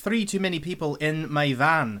precisely 3 too many people in my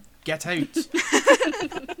van. Get out.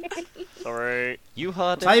 Sorry. You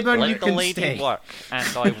heard it. Tyburn, Let you the can lady stay. work,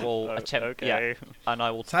 and I will attempt. Okay. Yeah, and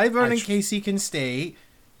I will. Tyburn and Casey can stay.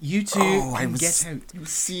 You two can get out. You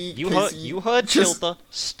see, You Casey, heard just- Childa.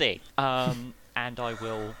 Stay. And I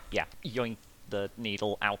will. Yeah, yoink the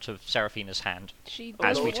needle out of Seraphina's hand. She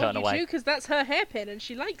As doesn't we turn want you away. because that's her hairpin and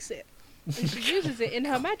she likes it. And she uses it in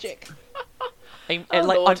her magic.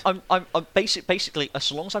 Lord. I'm basically,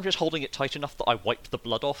 as long as I'm just holding it tight enough that I wipe the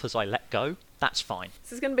blood off as I let go, that's fine.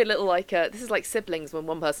 This is going to be a little like this is like siblings when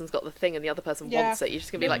one person's got the thing and the other person Yeah. wants it. You're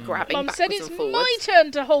just going to be like grabbing Mum backwards said it's and forwards. my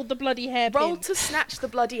turn to hold the bloody hairpin. Roll to snatch the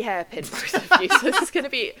bloody hairpin, both of you. So this is going to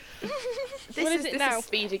be. What is it now? Is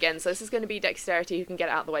speed again. So this is going to be dexterity. Who can get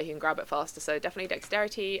it out of the way? Who can grab it faster? So definitely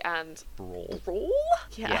dexterity and Brawl.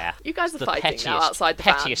 Yeah. You guys are The fighting now pettiest- outside the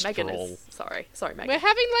van. pettiest Megan brawl. is sorry, Megan. We're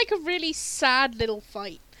having like a really sad little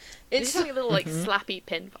fight. It's It's having a little like slappy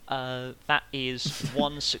pin. That is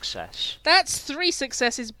 1 success. That's 3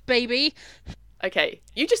 successes, baby. Okay,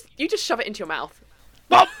 you just shove it into your mouth.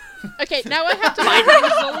 Okay, now I have to make a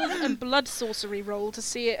resolve and blood sorcery roll to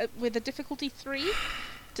see it with a difficulty 3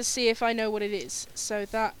 to see if I know what it is. So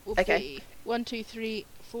that will Okay. be 1, 2, 3,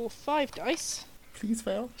 4, 5 dice. Please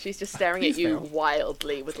fail. She's just staring Please at you fail.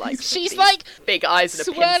 wildly with like She's these like big eyes and a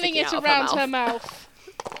pin swirling sticking it out of around her her mouth, mouth.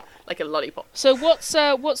 like a lollipop. So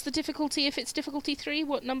what's the difficulty if it's difficulty 3?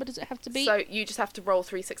 What number does it have to be? So you just have to roll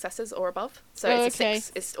 3 successes or above. So Oh, it's a okay.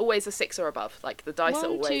 6. It's always a 6 or above. Like the dice are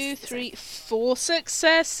 1, always 2, the 3, 4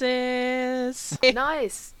 successes. same.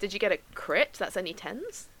 Nice. Did you get a crit? That's only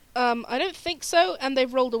 10s. I don't think so, and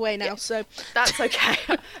they've rolled away now, Yeah. so That's okay.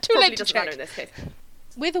 Too Probably late to doesn't matter check. in this case.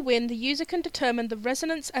 with a win, the user can determine the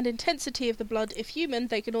resonance and intensity of the blood. If human,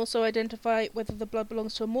 they can also identify whether the blood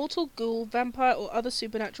belongs to a mortal, ghoul, vampire, or other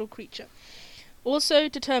supernatural creature. Also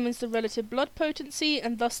determines the relative blood potency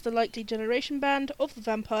and thus the likely generation band of the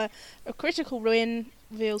vampire. A critical win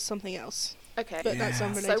reveals something else, Okay. but that's Yeah.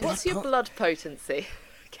 unrelated. So what's your blood potency,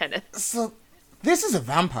 Kenneth? So, this is a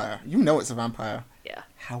vampire. You know it's a vampire. Yeah.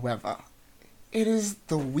 However, it is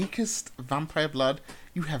the weakest vampire blood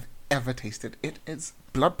you have ever tasted. It is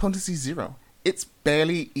blood potency 0. It's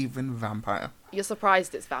barely even vampire. You're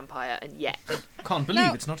surprised it's vampire, and yet Can't believe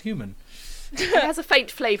Now- it's not human. it has a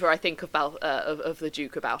faint flavour, I think, of the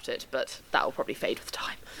Duke about it, but that will probably fade with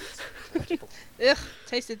time. Ugh,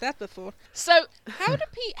 tasted that before. So, how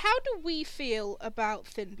do we feel about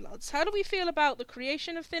Thin Bloods? How do we feel about the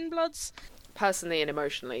creation of Thin Bloods? Personally and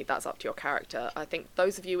emotionally, that's up to your character. I think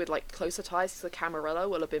those of you with like closer ties to the Camarilla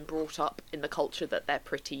will have been brought up in the culture that they're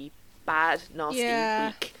pretty bad, nasty, Yeah.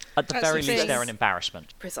 weak. At the That's very the least, thing. they're an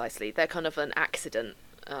embarrassment. Precisely, they're kind of an accident.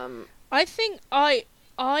 I think I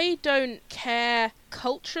don't care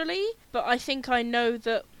culturally, but I think I know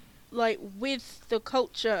that, like, with the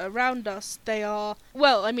culture around us, they are...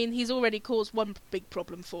 Well, I mean, he's already caused one big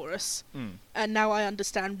problem for us, and now I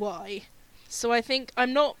understand why. So I think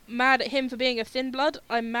I'm not mad at him for being a Thin Blood,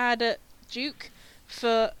 I'm mad at Duke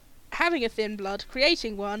for having a Thin Blood,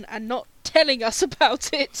 creating one, and not telling us about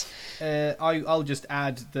it. I'll just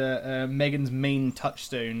add that Megan's main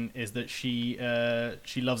touchstone is that she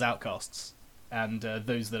loves outcasts and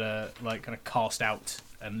those that are like kind of cast out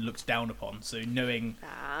and looked down upon. So knowing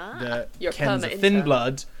that You're a Ken's a perma thin intern.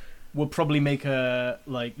 blood will probably make her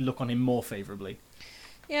like look on him more favourably.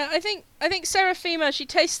 Yeah, I think Seraphima, she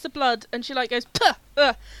tastes the blood and she like goes,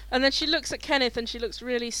 "Puh, and then she looks at Kenneth and she looks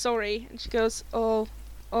really sorry and she goes, oh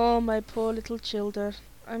my poor little childer,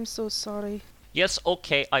 I'm so sorry. Yes,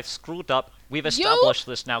 okay, I've screwed up. We've established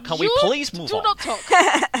this now. Can we You please move do on? not talk.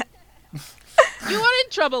 You are in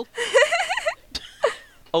trouble.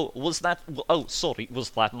 was that... Oh, sorry,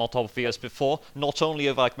 was that not obvious before? Not only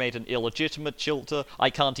have I made an illegitimate children, I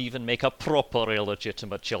can't even make a proper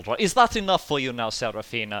illegitimate children. Is that enough for you now,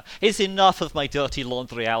 Seraphina? Is enough of my dirty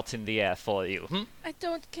laundry out in the air for you, I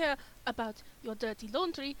don't care about your dirty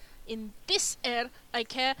laundry. In this air, I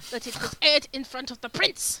care that it was aired in front of the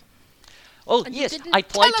prince. Oh, And yes, you didn't I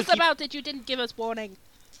tell tried to us keep... about it. You didn't give us warning.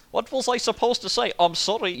 What was I supposed to say? I'm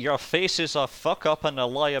sorry, your face is a fuck-up and a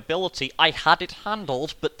liability. I had it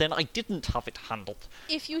handled, but then I didn't have it handled.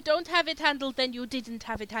 If you don't have it handled, then you didn't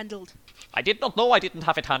have it handled. I did not know I didn't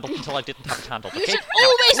have it handled until I didn't have it handled, You okay? should Now,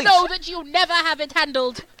 always please. know that you never have it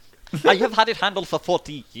handled. I have had it handled for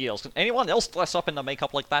 40 years. Can anyone else dress up in the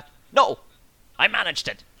makeup like that? No! I managed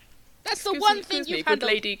it. That's the Excuse one me, thing excuse you've me, good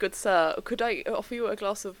handled. lady, good sir. Could I offer you a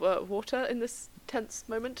glass of water in this tense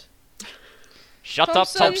moment? Shut Thompson. up,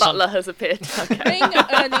 The Thompson. butler has appeared. Okay. Bring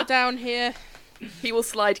Ernie down here. He will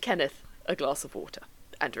slide Kenneth a glass of water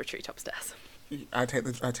and retreat upstairs. I take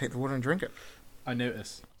the water and drink it. I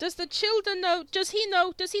notice. Does the children know? Does he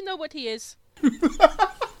know? Does he know what he is?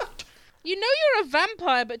 You know you're a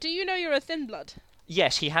vampire, but do you know you're a thin blood?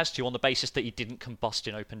 Yes, he has to on the basis that he didn't combust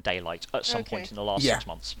in open daylight at some Okay. point in the last Yeah. 6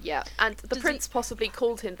 months. Yeah, and the Does prince possibly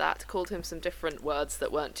called him that, called him some different words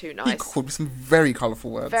that weren't too He nice. called me some very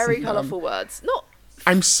colourful words. Very colourful words. Not,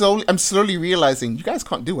 I'm slowly realizing you guys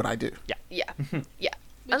can't do what I do. yeah, yeah. Which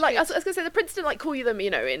And like, I bit? was gonna say, the prince didn't like call you them,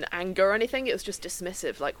 in anger or anything. It was just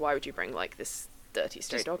dismissive. Like, why would you bring like this dirty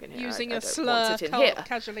stray Just dog in here? using I a don't slur want it in here.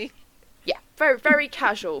 casually. Yeah, very, very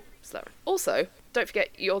casual slur. Also, don't forget,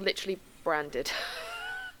 you're literally branded.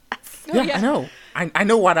 Yeah, yeah. I know. I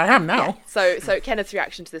know what I am now. So Kenneth's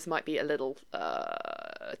reaction to this might be a little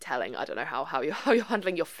telling. I don't know how you're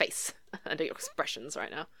handling your face and your expressions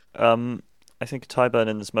right now. I think Tyburn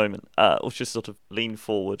in this moment will just sort of lean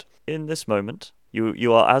forward. In this moment,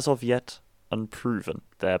 you are as of yet unproven.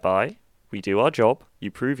 Thereby, we do our job,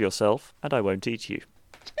 you prove yourself, and I won't eat you.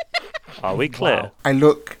 Are we clear? Wow. I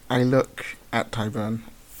look at Tyburn,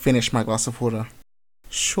 finish my glass of water.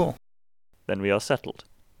 Sure. Then we are settled.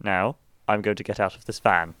 Now, I'm going to get out of this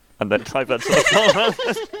van. And then Tyburn sort of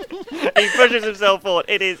he pushes himself forward.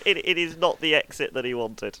 It is not the exit that he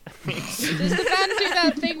wanted. Does the van do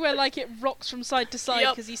that thing where like it rocks from side to side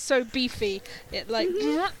Yep. because he's so beefy? It like.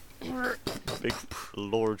 Big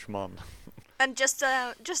large man. And just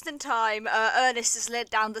in time, Ernest is led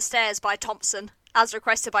down the stairs by Thompson, as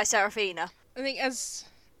requested by Seraphina. I think as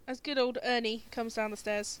good old Ernie comes down the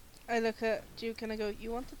stairs, I look at Duke and I go,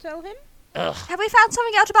 "You want to tell him?" Have we found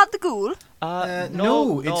something out about the ghoul?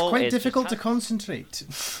 No, it's quite just difficult to ha- concentrate.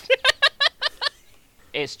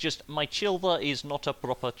 It's just, my childer is not a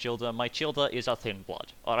proper childer. My childer is a thin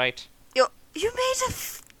blood, alright? You made a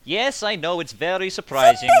Yes, I know, it's very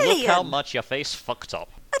surprising. Look how Vermilion! much your face fucked up.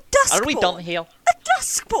 duskborn. Are we done here? A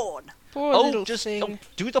duskborn. Poor Oh, little just thing.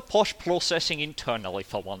 do the posh processing internally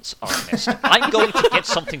for once, Ernest. I'm going to get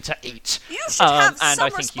something to eat. You should have and some I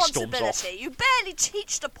think he storms off. responsibility. You barely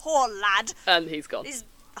teach the poor lad. And he's gone. He's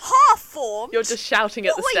half-formed. You're just shouting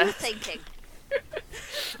at What the were you stairs. thinking?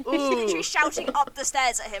 You're literally shouting up the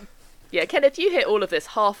stairs at him. Yeah, Kenneth, you hear all of this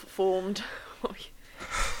half-formed.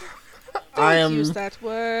 I Don't am. use that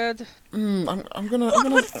word. I'm gonna. What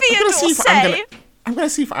would I'm Theodore gonna see if say? I'm gonna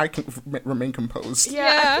see if I can remain composed.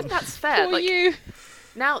 Yeah, Yeah. I think that's fair. For Like, you.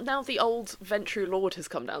 now the old Ventru Lord has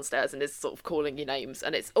come downstairs and is sort of calling you names,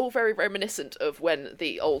 and it's all very reminiscent of when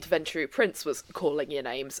the old Ventru Prince was calling your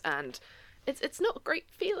names, and it's not a great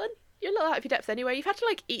feeling. You're a little out of your depth anyway. You've had to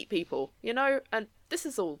like eat people, and this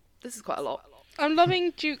is quite a lot. I'm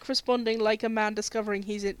loving Duke responding like a man discovering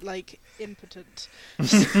he's impotent.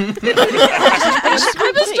 Swimmers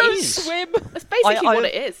don't is. swim. That's basically I- what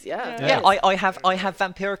it is. Yeah. Yeah, I have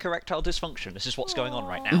vampiric erectile dysfunction. This is what's going on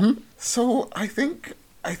right now. So I think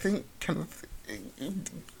Kenneth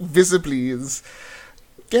visibly is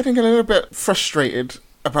getting a little bit frustrated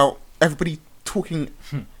about everybody talking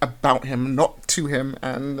about him, not to him,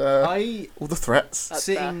 and all the threats. That's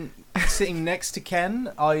sitting next to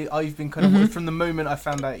Ken, I've been kind of from the moment I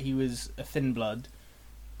found out he was a thin blood,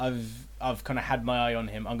 I've kind of had my eye on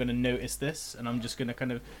him. I'm going to notice this, and I'm just going to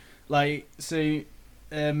kind of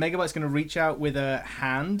Megabyte's going to reach out with her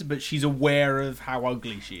hand, but she's aware of how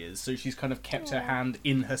ugly she is, so she's kind of kept her hand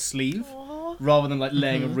in her sleeve rather than like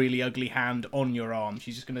laying a really ugly hand on your arm.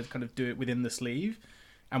 She's just going to kind of do it within the sleeve,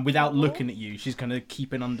 and without looking at you, she's kind of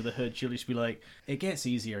keeping under the hood. She'll just be like, "It gets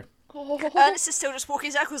easier." Ernest is still just walking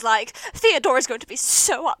in circles like, Theodore is going to be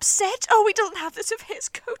so upset. Oh, he doesn't have this of his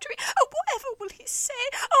coterie. Oh, whatever will he say?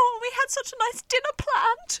 Oh, we had such a nice dinner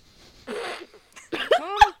planned.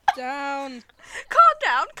 Calm down. Calm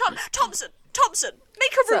down. Thompson,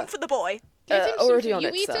 make a room Sir. for the boy. Get him some already food. on You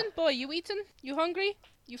it, eaten? sir. Boy, you eaten? You hungry?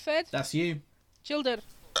 You fed? That's you. Childer.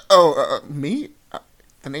 Oh, me?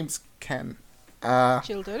 The name's Ken.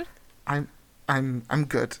 Childer. I'm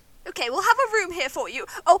good. Okay, we'll have a room here for you.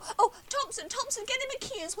 Oh, Thompson, get him a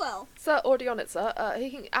key as well. Sir, already on it, sir.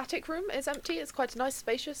 Attic room is empty. It's quite nice,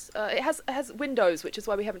 spacious. It has windows, which is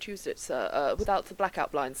why we haven't used it, sir. Without the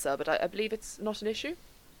blackout blinds, sir. But I believe it's not an issue.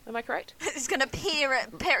 Am I correct? He's gonna peer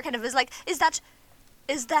at kind of as like, is that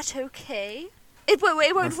okay? It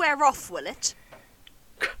won't wear off, will it?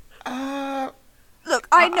 Look,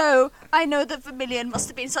 I know that Vermilion must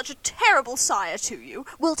have been such a terrible sire to you.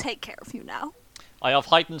 We'll take care of you now. I have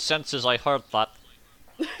heightened senses, I heard that.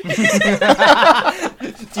 Do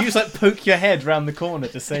you just like poke your head round the corner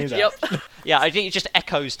to say that? Yep. Yeah, I think it just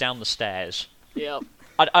echoes down the stairs. Yep.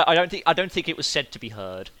 I don't think it was said to be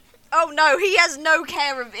heard. Oh no, he has no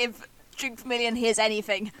care of if Duke Vermilion hears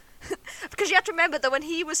anything. Because you have to remember that when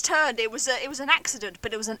he was turned, it was an accident,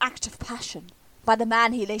 but it was an act of passion by the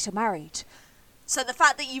man he later married. So the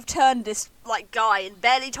fact that you've turned this guy and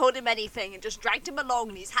barely told him anything and just dragged him along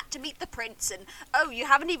and he's had to meet the prince and you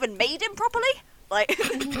haven't even made him properly?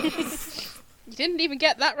 You didn't even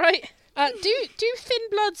get that right. Do thin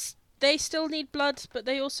bloods? They still need blood, but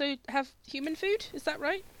they also have human food. Is that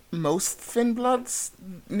right? Most thin bloods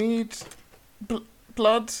need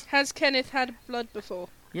blood. Has Kenneth had blood before?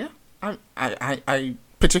 Yeah, I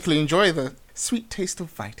particularly enjoy the sweet taste of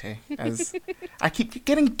Vitae, as I keep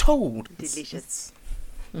getting told. Delicious.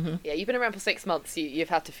 Yeah, you've been around for 6 months. You've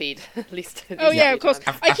had to feed at least. Oh yeah, of course.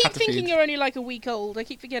 I've I had keep to thinking feed. you're only like a week old. I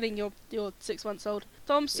keep forgetting you're 6 months old.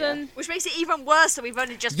 Thompson, Which makes it even worse that we've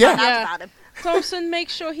only just Yeah. found out Yeah. about him. Thompson, make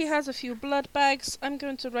sure he has a few blood bags. I'm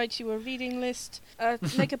going to write you a reading list.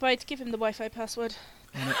 Megabyte, give him the Wi-Fi password.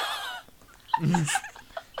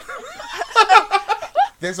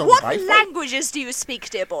 There's a What Wi-Fi. languages do you speak,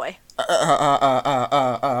 dear boy?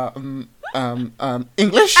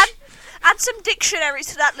 English. Add some dictionaries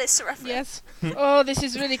to that list, Seraph. Yes. Oh, this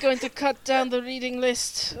is really going to cut down the reading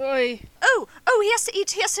list. Oi. Oh, he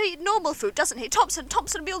has to eat normal food, doesn't he? Thompson,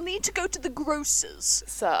 we'll need to go to the grocer's.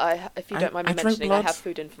 Sir, if you don't mind me I drink mentioning, I blood. have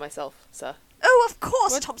food in for myself, sir. Oh, of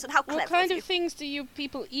course, What- Thompson, how clever What kind of of you. things do you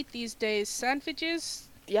people eat these days? Sandwiches?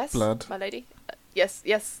 Yes, Blood. my lady. Yes.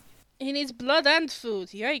 He needs blood and food.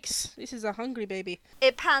 Yikes. This is a hungry baby.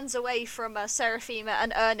 It pans away from Seraphima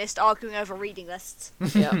and Ernest arguing over reading lists.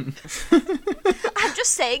 Yeah. I'm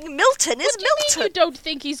just saying, Milton is What do you mean Milton. you don't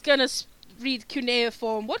think he's gonna read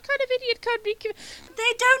cuneiform? What kind of idiot can't read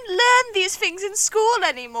They don't learn these things in school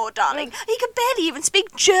anymore, darling. He can barely even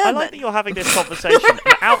speak German. I like that you're having this conversation,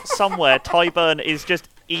 and out somewhere, Tyburn is just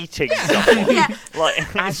eating someone. Yeah.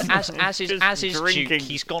 Like, As is just Duke, drinking.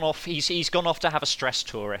 he's gone off. He's gone off to have a stress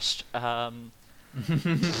tourist.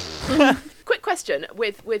 Quick question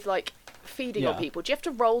with feeding on Yeah. people. Do you have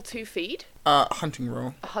to roll to feed? Hunting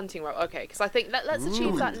roll. A hunting roll. Okay, because I think let's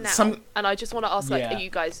achieve that now. Some- And I just want to ask, Yeah. are you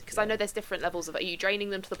guys? Because I know there's different levels of. Are you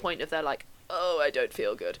draining them to the point of they're like, oh, I don't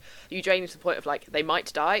feel good? Are you draining to the point of they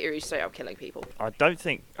might die, or are you straight up killing people? I don't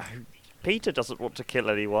think Peter doesn't want to kill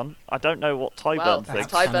anyone. I don't know what Tyburn Well,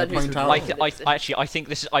 thinks. Can I Tyburn, who's point out-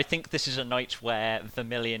 I think this is a night where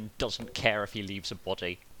Vermilion doesn't care if he leaves a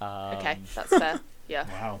body. Okay, that's fair. Yeah.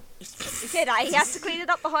 Wow. He said he has to clean it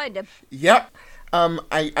up behind him. Yep.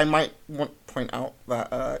 I might want to point out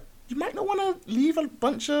that you might not want to leave a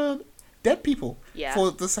bunch of dead people Yeah.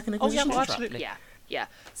 for the second Oh yeah, Inquisition. well, to trap. absolutely. Yeah.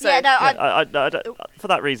 So Yeah, no, I don't, for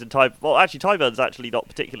that reason, Tyburn's actually not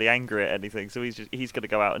particularly angry at anything, so he's going to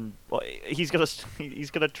go out and he's going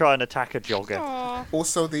to try and attack a jogger. Aw.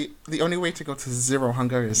 Also, the only way to go to zero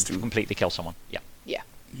hunger is to Completely kill someone. Yeah.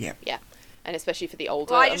 yeah. and especially for the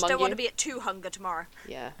older Well, I just among don't you. want to be at 2 hunger tomorrow.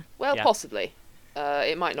 Yeah. Well, Yeah. possibly.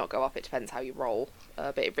 It might not go up. It depends how you roll.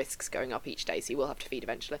 But it risks going up each day, so you will have to feed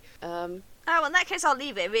eventually. Oh, in that case, I'll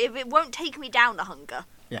leave it. If it won't take me down to hunger,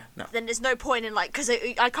 Yeah, no. then there's no point in because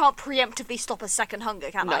I can't preemptively stop a second hunger,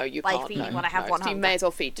 can I? No, you by can't. feeding no, when I have no. one So hunger. you may as well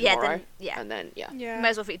feed Yeah, tomorrow. then- yeah. And then Yeah. May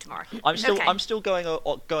as well feed tomorrow. I'm Okay. still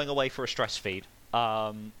going away for a stress feed.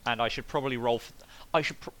 And I should probably roll.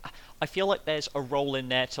 I feel like there's a roll in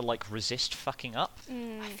there to resist fucking up.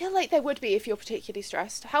 I feel like there would be if you're particularly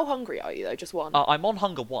stressed. How hungry are you though? Just one. I'm on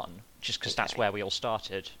hunger 1, just because that's Okay. where we all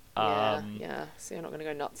started. Yeah. So you're not going to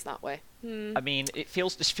go nuts that way. I mean,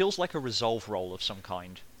 this feels like a resolve roll of some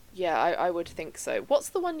kind. Yeah, I would think so. What's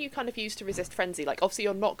the one you kind of use to resist frenzy? Obviously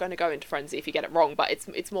you're not going to go into frenzy if you get it wrong, but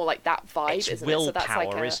it's more like that vibe, It's isn't it? So that's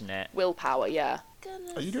willpower, like isn't it? Willpower, yeah.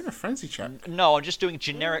 Are you doing a frenzy check? No, I'm just doing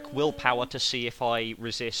generic willpower to see if I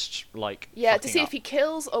resist, like, Yeah, to fucking see up. if he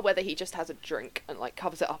kills or whether he just has a drink and like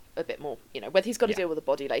covers it up a bit more. You know, whether he's got to Yeah. deal with the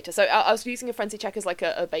body later. So I was using a frenzy check as like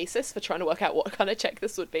a basis for trying to work out what kind of check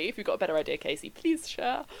this would be. If you've got a better idea, Casey, please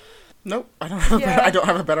share. Nope, I don't have Yeah. I don't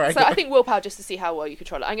have a better idea. So I think willpower just to see how well you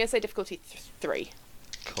control it. I'm going to say difficulty 3.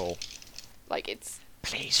 Cool. Like it's.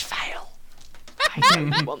 Please fail. I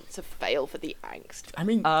don't want to fail for the angst. I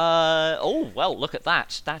mean, Oh, well, look at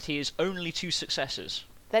that. That is only 2 successes.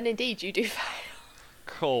 Then indeed you do fail.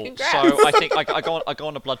 Cool. Congrats. So I think I go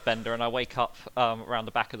on a bloodbender and I wake up around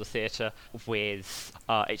the back of the theatre with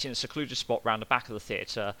it's in a secluded spot round the back of the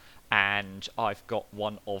theatre, and I've got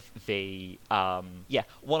one of the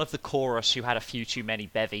chorus who had a few too many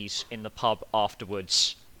bevies in the pub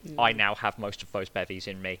afterwards. I now have most of those bevies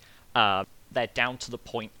in me. They're down to the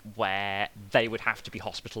point where they would have to be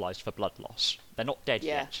hospitalised for blood loss. They're not dead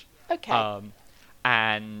Yeah. yet. Okay.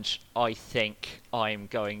 And I think I'm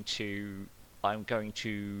going to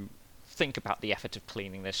think about the effort of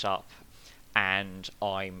cleaning this up, and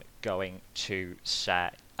I'm going to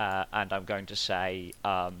say,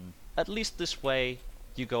 at least this way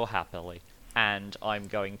you go happily. And I'm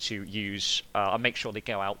going to use, I'll make sure they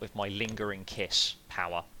go out with my lingering kiss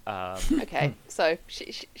power Okay. So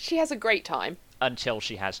she has a great time. until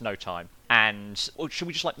she has no time. And should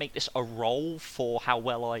we just like make this a roll for how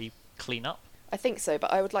well I clean up? I think so,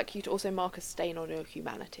 but I would like you to also mark a stain on your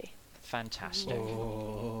humanity. Fantastic.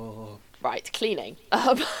 Right, cleaning.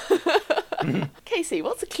 Casey,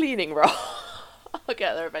 what's a cleaning roll? I'll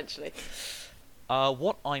get there eventually.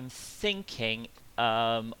 What I'm thinking,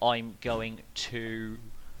 I'm going to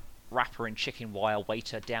wrap her in chicken wire, weight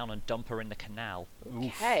her down, and dump her in the canal.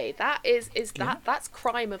 Okay, that's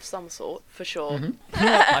crime of some sort for sure. I mean,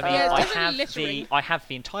 Yeah, I definitely have littering.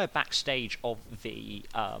 the entire backstage of the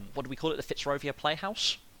what do we call it, the Fitzrovia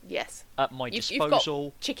Playhouse Yes. at my You've disposal.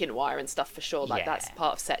 got chicken wire and stuff for sure. Like that's Yeah.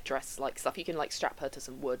 part of set dress, like stuff you can like strap her to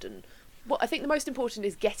some wood and. What I think the most important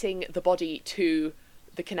is getting the body to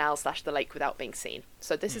the canal / the lake without being seen.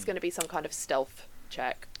 So this is going to be some kind of stealth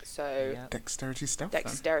check. So Yeah. dexterity stealth. then.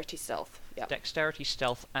 dexterity stealth. Yeah. Dexterity,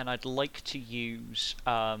 stealth, and I'd like to use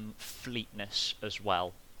fleetness as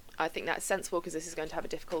well. I think that's sensible because this is going to have a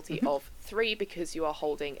difficulty of 3 because you are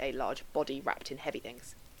holding a large body wrapped in heavy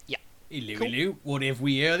things. Hello, Cool. hello. What have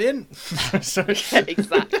we here then? Sorry.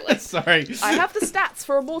 Exactly. Sorry. I have the stats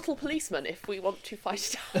for a mortal policeman if we want to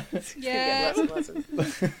fight it out. It's gonna get worse and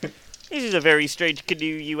worse. This is a very strange canoe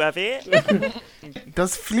you have here.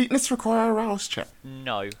 Does fleetness require a rouse check?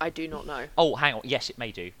 No. I do not know. Oh, hang on. Yes, it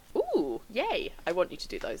may do. Ooh, yay! I want you to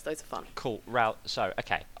do those. Those are fun. Cool. So,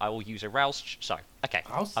 okay, I will use a rouse.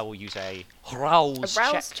 Rouse? I will use a rouse, A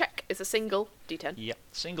rouse check is a single D10. Yep,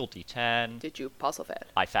 single D10. Did you pass or fail?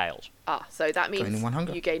 I failed. Ah, so that means Gaining 1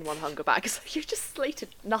 hunger. you gain 1 hunger back. So you've just slated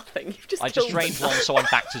nothing. You've just I just killed drained one, so I'm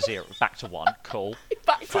back to 0. Back to 1. Cool.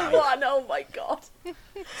 back to Fine. 1. Oh my god!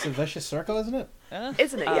 It's a vicious circle, isn't it?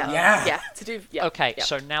 Isn't it? Yeah. Yeah. Yeah. To do. Yeah. Okay, yeah.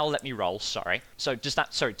 so now let me roll. Sorry. So does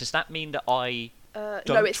that mean that I no,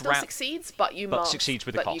 don't it still ra- succeeds, but you but mark, succeeds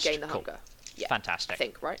with a but cost. you gain the Cool. hunger. Yeah. Fantastic. I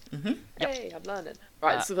think, right? Mm-hmm. Hey, I'm learning.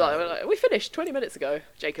 Right, so we finished 20 minutes ago.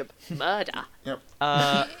 Jacob, murder. Yep.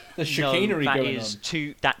 The chicanery no, that going is on.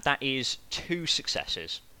 two. That is 2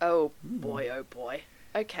 successes. Oh boy, oh boy.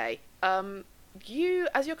 Okay. You,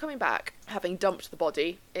 as you're coming back, having dumped the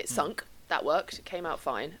body, it sunk. That worked. It came out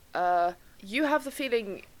fine. You have the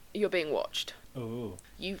feeling you're being watched. Oh.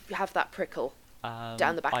 You have that prickle Um,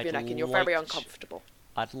 down the back of your neck, and you're very like uncomfortable.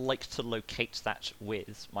 I'd like to locate that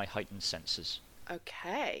with my heightened senses.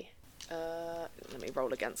 Okay. Let me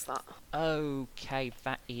roll against that. Okay,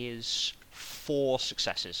 that is 4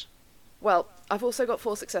 successes. Well, I've also got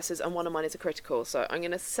 4 successes, and one of mine is a critical, so I'm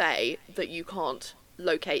going to say that you can't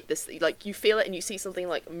locate this. Like, you feel it and you see something,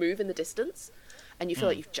 like, move in the distance, and you feel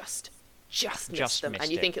like you've just missed them, missed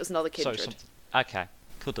and you it. think it was another kindred. So okay,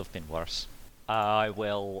 could have been worse. I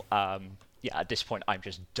will. Yeah, at this point, I'm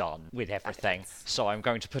just done with everything. So I'm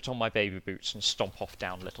going to put on my baby boots and stomp off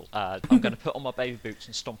down little. I'm going to put on my baby boots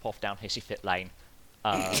and stomp off down Hissy Fit Lane.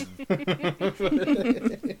 And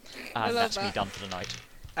love that's me that. done for the night.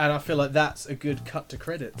 And I feel like that's a good cut to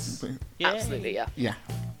credits. Absolutely, yeah. Yeah.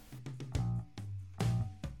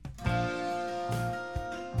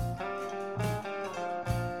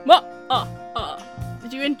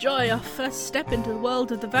 Did you enjoy our first step into the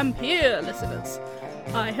world of the vampire, listeners?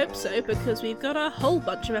 I hope so, because we've got a whole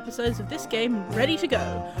bunch of episodes of this game ready to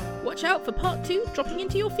go. Watch out for part 2 dropping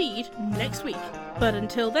into your feed next week. But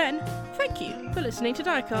until then, thank you for listening to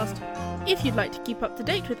Diecast. If you'd like to keep up to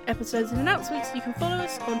date with episodes and announcements, you can follow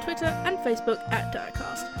us on Twitter and Facebook at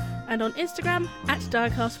Diecast. and on Instagram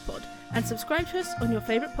 @DirecastPod, and subscribe to us on your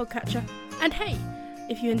favourite podcatcher. And hey,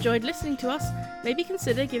 if you enjoyed listening to us, maybe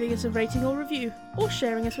consider giving us a rating or review, or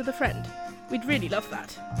sharing us with a friend. We'd really love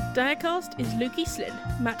that. Diacast is Lukey Slynn,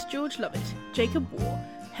 Matt George Lovett, Jacob War,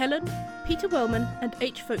 Helen, Peter Wellman, and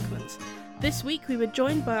H. Folkmans. This week we were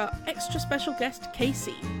joined by our extra special guest,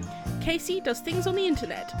 KC. KC does things on the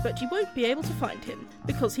internet, but you won't be able to find him,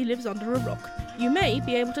 because he lives under a rock. You may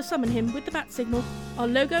be able to summon him with the bat signal. Our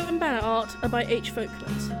logo and banner art are by H.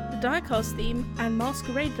 Folkmans. The Diacast theme and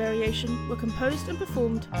Masquerade variation were composed and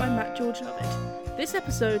performed by Matt George Lovett. This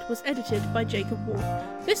episode was edited by Jacob Wall.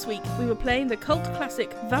 This week we were playing the cult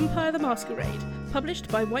classic Vampire the Masquerade, published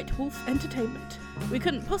by White Wolf Entertainment. We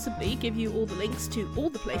couldn't possibly give you all the links to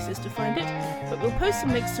all the places to find it, but we'll post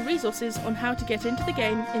some links to resources on how to get into the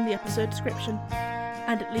game in the episode description.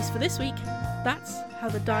 And at least for this week, that's how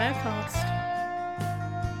the Diacast